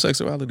 But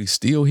homosexuality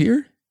still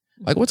here?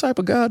 Like, what type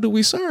of God do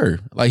we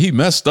serve? Like, he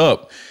messed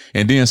up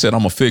and then said,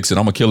 I'm going to fix it.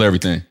 I'm going to kill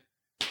everything.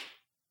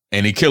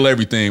 And he killed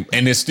everything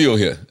and it's still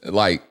here.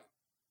 Like,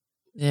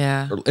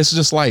 yeah. It's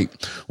just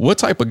like, what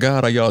type of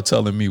God are y'all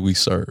telling me we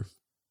serve?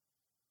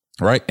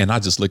 Right? And I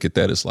just look at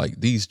that as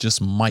like, these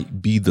just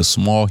might be the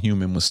small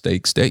human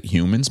mistakes that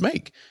humans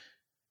make.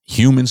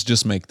 Humans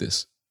just make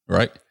this,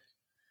 right?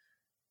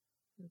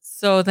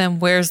 So then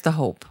where's the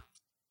hope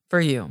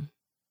for you?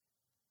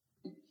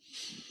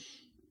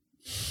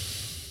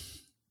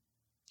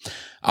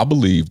 I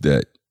believe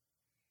that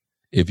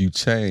if you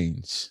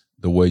change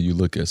the way you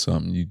look at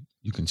something,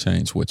 you can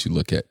change what you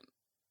look at,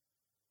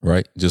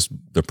 right? Just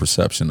the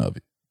perception of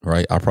it,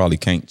 right? I probably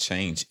can't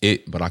change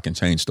it, but I can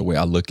change the way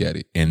I look at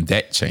it, and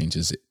that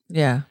changes it.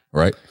 Yeah.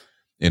 Right?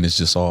 And it's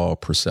just all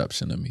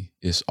perception to me.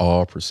 It's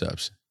all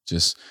perception.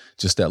 Just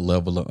that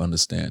level of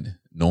understanding,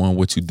 knowing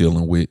what you're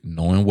dealing with,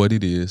 knowing what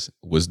it is.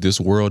 Was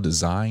this world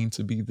designed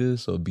to be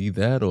this or be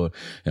that? Or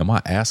am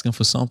I asking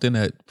for something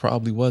that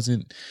probably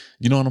wasn't?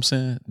 You know what I'm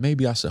saying?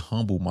 Maybe I should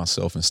humble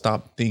myself and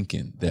stop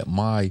thinking that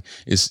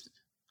it's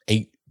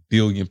 8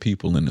 billion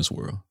people in this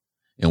world.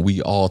 And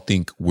we all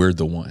think we're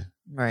the one.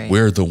 Right.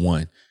 We're the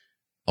one.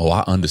 Oh,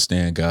 I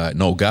understand God.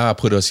 No, God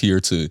put us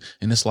here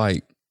and it's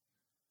like,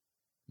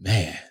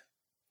 man.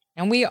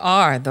 And we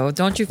are, though.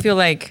 Don't you feel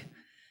like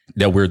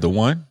that we're the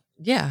one?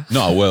 Yeah.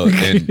 No, well,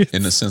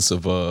 in the sense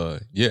of,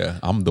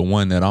 I'm the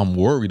one that I'm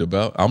worried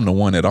about. I'm the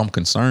one that I'm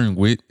concerned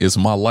with. It's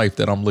my life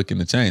that I'm looking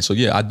to change. So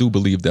yeah, I do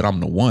believe that I'm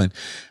the one.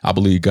 I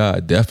believe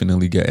God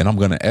definitely and I'm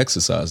going to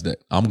exercise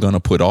that. I'm going to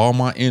put all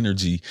my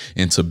energy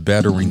into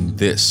bettering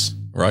this,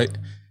 right?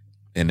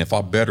 And if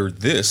I better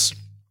this,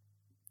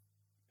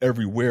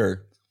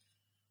 everywhere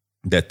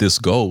that this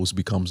goes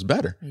becomes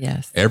better.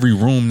 Yes. Every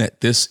room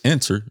that this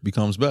enter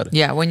becomes better.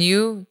 Yeah. When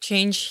you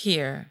change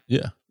here.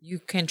 Yeah. You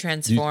can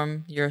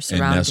transform your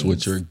surroundings. And that's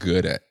what you're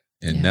good at.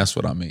 And that's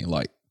what I mean.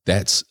 Like,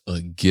 that's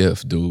a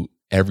gift, dude.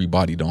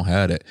 Everybody don't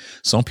have that.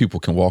 Some people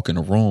can walk in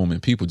a room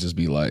and people just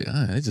be like,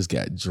 it just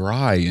got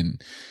dry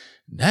and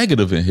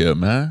negative in here,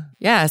 man.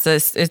 Yeah. So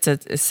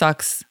it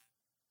sucks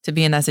to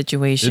be in that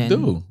situation. It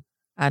do.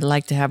 I'd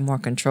like to have more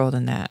control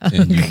than that.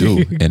 And you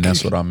do. And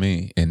that's what I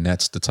mean. And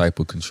that's the type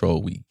of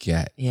control we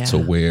get to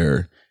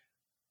where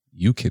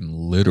you can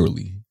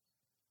literally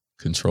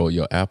control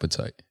your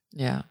appetite.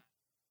 Yeah.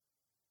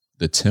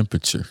 The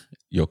temperature,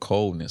 your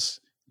coldness,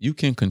 you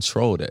can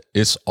control that.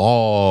 It's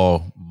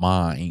all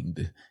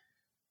mind.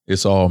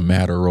 It's all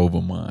matter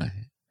over mind,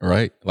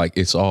 right? Like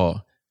it's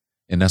all,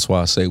 and that's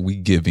why I say we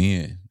give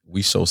in.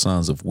 We show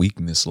signs of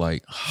weakness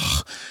like,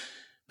 oh,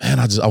 man,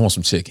 I want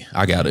some chicken.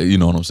 I got it. You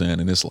know what I'm saying?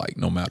 And it's like,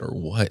 no matter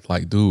what,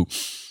 like, dude,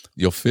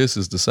 your fist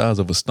is the size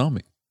of a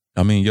stomach.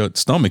 I mean, your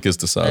stomach is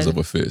the size of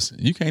a fist.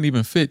 You can't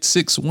even fit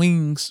 6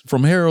 wings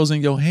from Harold's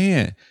in your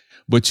hand.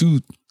 But you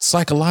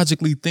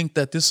psychologically think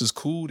that this is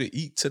cool to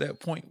eat to that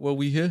point where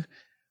we here.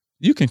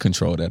 You can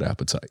control that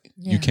appetite.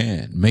 Yeah. You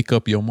can make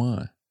up your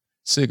mind.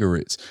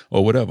 Cigarettes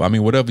or whatever. I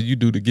mean, whatever you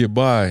do to get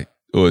by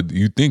or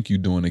you think you're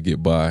doing to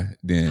get by,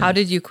 then. How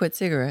did you quit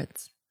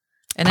cigarettes?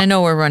 And I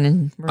know we're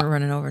running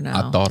over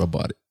now. I thought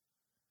about it,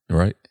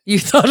 right? You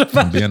thought about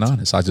it? I'm being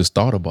honest. I just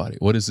thought about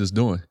it. What is this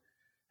doing?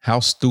 How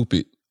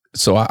stupid.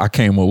 So I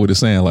came up with a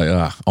saying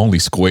like, only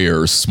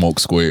squares smoke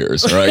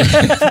squares, right?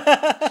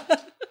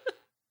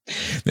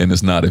 And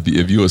it's not if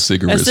you're a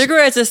cigarette. A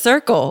cigarette's a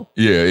circle.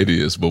 Yeah, it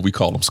is, but we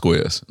call them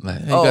squares.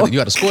 Like, hey, you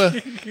got a square?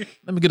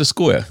 Let me get a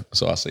square.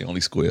 So I say only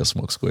squares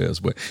smoke squares.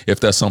 But if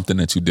that's something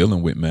that you're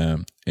dealing with,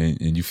 man,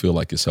 and you feel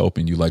like it's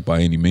helping you, like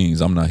by any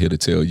means, I'm not here to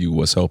tell you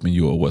what's helping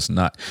you or what's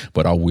not.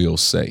 But I will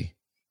say,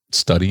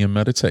 study and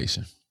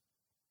meditation.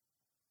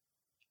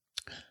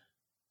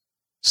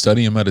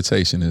 Study and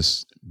meditation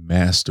is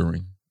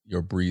mastering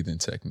your breathing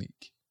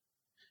technique.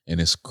 And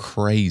it's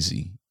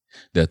crazy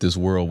that this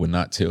world would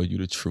not tell you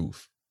the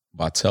truth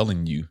by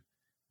telling you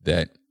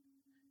that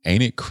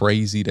Ain't it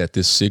crazy that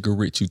this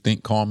cigarette you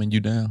think calming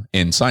you down,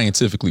 and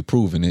scientifically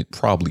proven it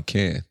probably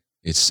can,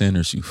 it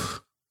centers you.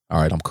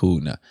 All right, I'm cool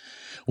now.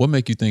 What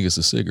make you think it's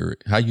a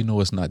cigarette? How you know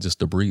it's not just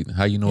the breathing?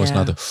 How you know it's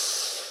not the,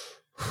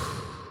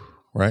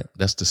 right?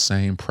 That's the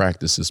same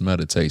practice as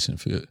meditation,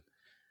 Phil.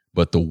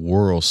 But the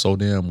world's so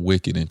damn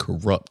wicked and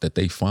corrupt that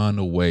they find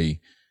a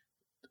way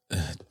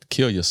to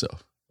kill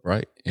yourself,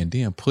 right? And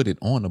then put it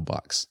on the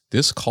box.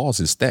 This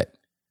causes that.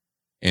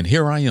 And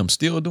here I am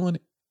still doing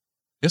it.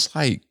 It's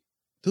like,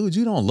 dude,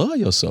 you don't love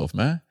yourself,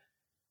 man.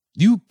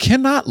 You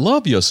cannot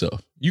love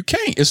yourself. You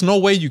can't. It's no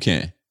way you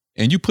can.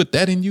 And you put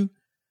that in you,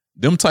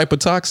 them type of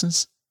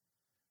toxins,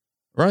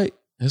 right?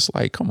 It's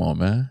like, come on,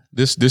 man.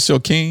 This your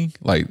king?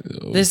 Like,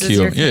 this is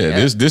your king.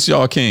 Yeah, this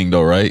y'all king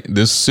though, right?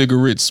 This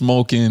cigarette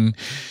smoking,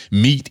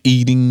 meat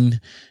eating,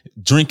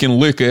 drinking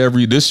liquor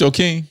this your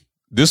king?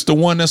 This the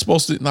one that's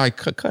supposed to, like,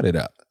 cut it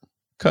out.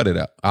 Cut it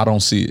out. I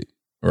don't see it,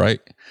 right?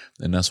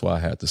 And that's why I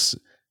had to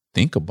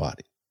think about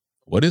it.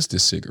 What is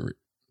this cigarette?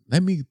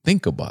 Let me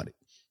think about it.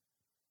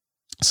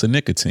 It's a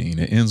nicotine.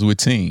 It ends with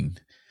teen,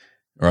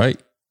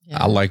 right?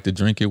 Yeah. I like to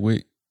drink it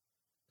with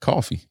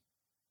coffee,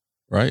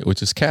 right?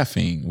 Which is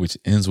caffeine, which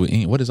ends with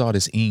 "-ine". What is all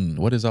this "-ine"?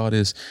 What is all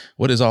this?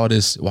 What is all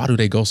this? Why do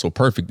they go so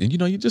perfect? And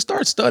you just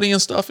start studying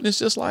stuff, and it's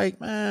just like,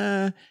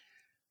 man,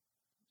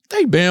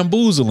 they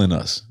bamboozling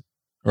us,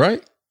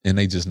 right? And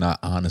they just not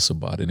honest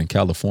about it. In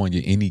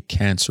California, any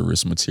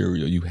cancerous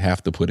material, you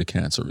have to put a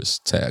cancerous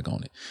tag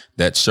on it.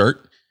 That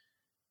shirt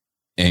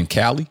in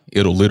Cali,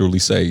 it'll literally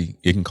say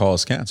it can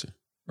cause cancer.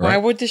 Right? Why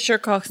would this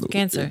shirt cause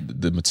cancer?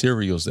 The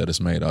materials that it's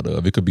made out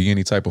of. It could be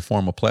any type of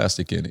form of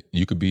plastic in it.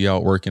 You could be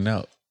out working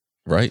out,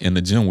 right? In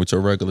the gym with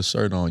your regular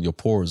shirt on, your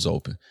pores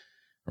open,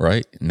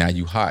 right? Now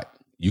you hot.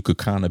 You could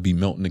kind of be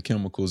melting the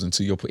chemicals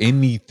into your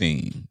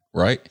anything,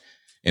 right?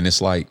 And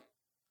it's like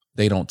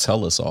they don't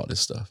tell us all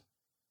this stuff.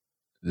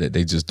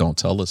 They just don't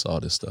tell us all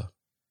this stuff.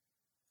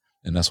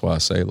 And that's why I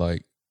say,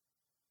 like,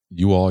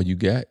 you all you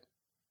got.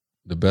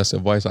 The best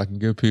advice I can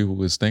give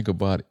people is think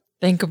about it.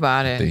 Think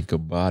about it. Think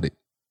about it.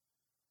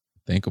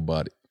 Think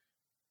about it.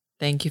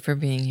 Thank you for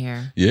being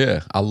here.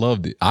 Yeah, I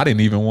loved it. I didn't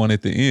even want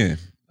it to end.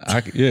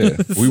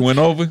 We went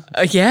over.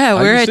 Yeah,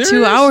 we're at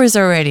 2 hours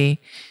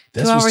already.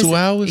 That was 2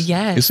 hours?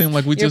 Yes. It seemed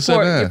like we just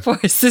sat down. Your poor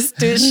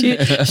sister,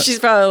 she's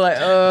probably like,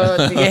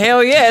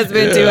 hell yeah, it's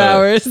been 2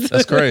 hours.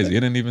 That's crazy. It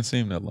didn't even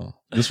seem that long.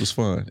 This was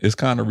fun. It's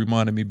kind of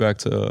reminded me back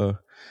to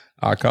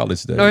our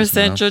college days. North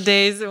Central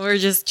days, and we're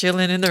just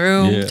chilling in the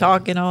room,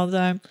 talking all the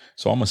time.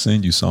 So I'm going to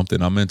send you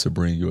something. I meant to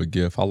bring you a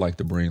gift. I like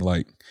to bring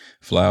like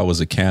flowers,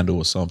 a candle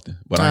or something,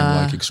 but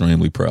I'm like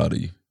extremely proud of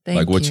you.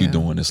 Like what you're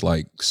doing is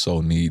like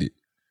so needed.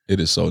 It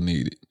is so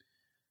needed.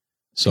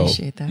 So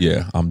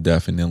yeah, I'm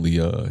definitely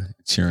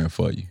cheering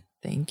for you.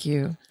 Thank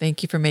you.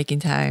 Thank you for making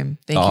time.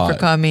 Thank you for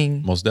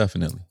coming. Most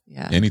definitely.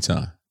 Yeah.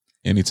 Anytime.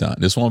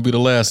 This won't be the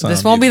last time.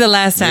 This won't be the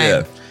last time.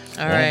 Yeah.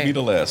 All right. Won't be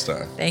the last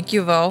time. Thank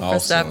you, Vo, for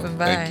stopping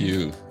by. Thank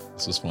you.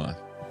 This was fun.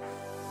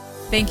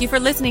 Thank you for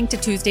listening to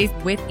Tuesdays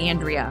with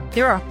Andrea.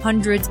 There are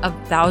hundreds of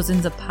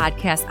thousands of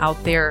podcasts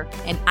out there,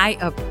 and I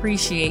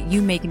appreciate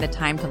you making the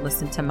time to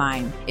listen to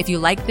mine. If you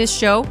like this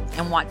show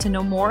and want to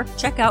know more,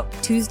 check out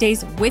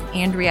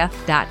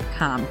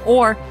TuesdaysWithAndrea.com.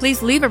 Or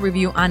please leave a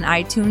review on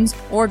iTunes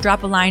or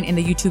drop a line in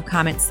the YouTube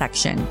comments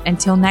section.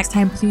 Until next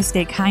time, please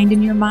stay kind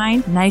in your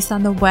mind, nice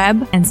on the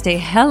web, and stay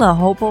hella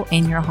hopeful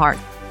in your heart.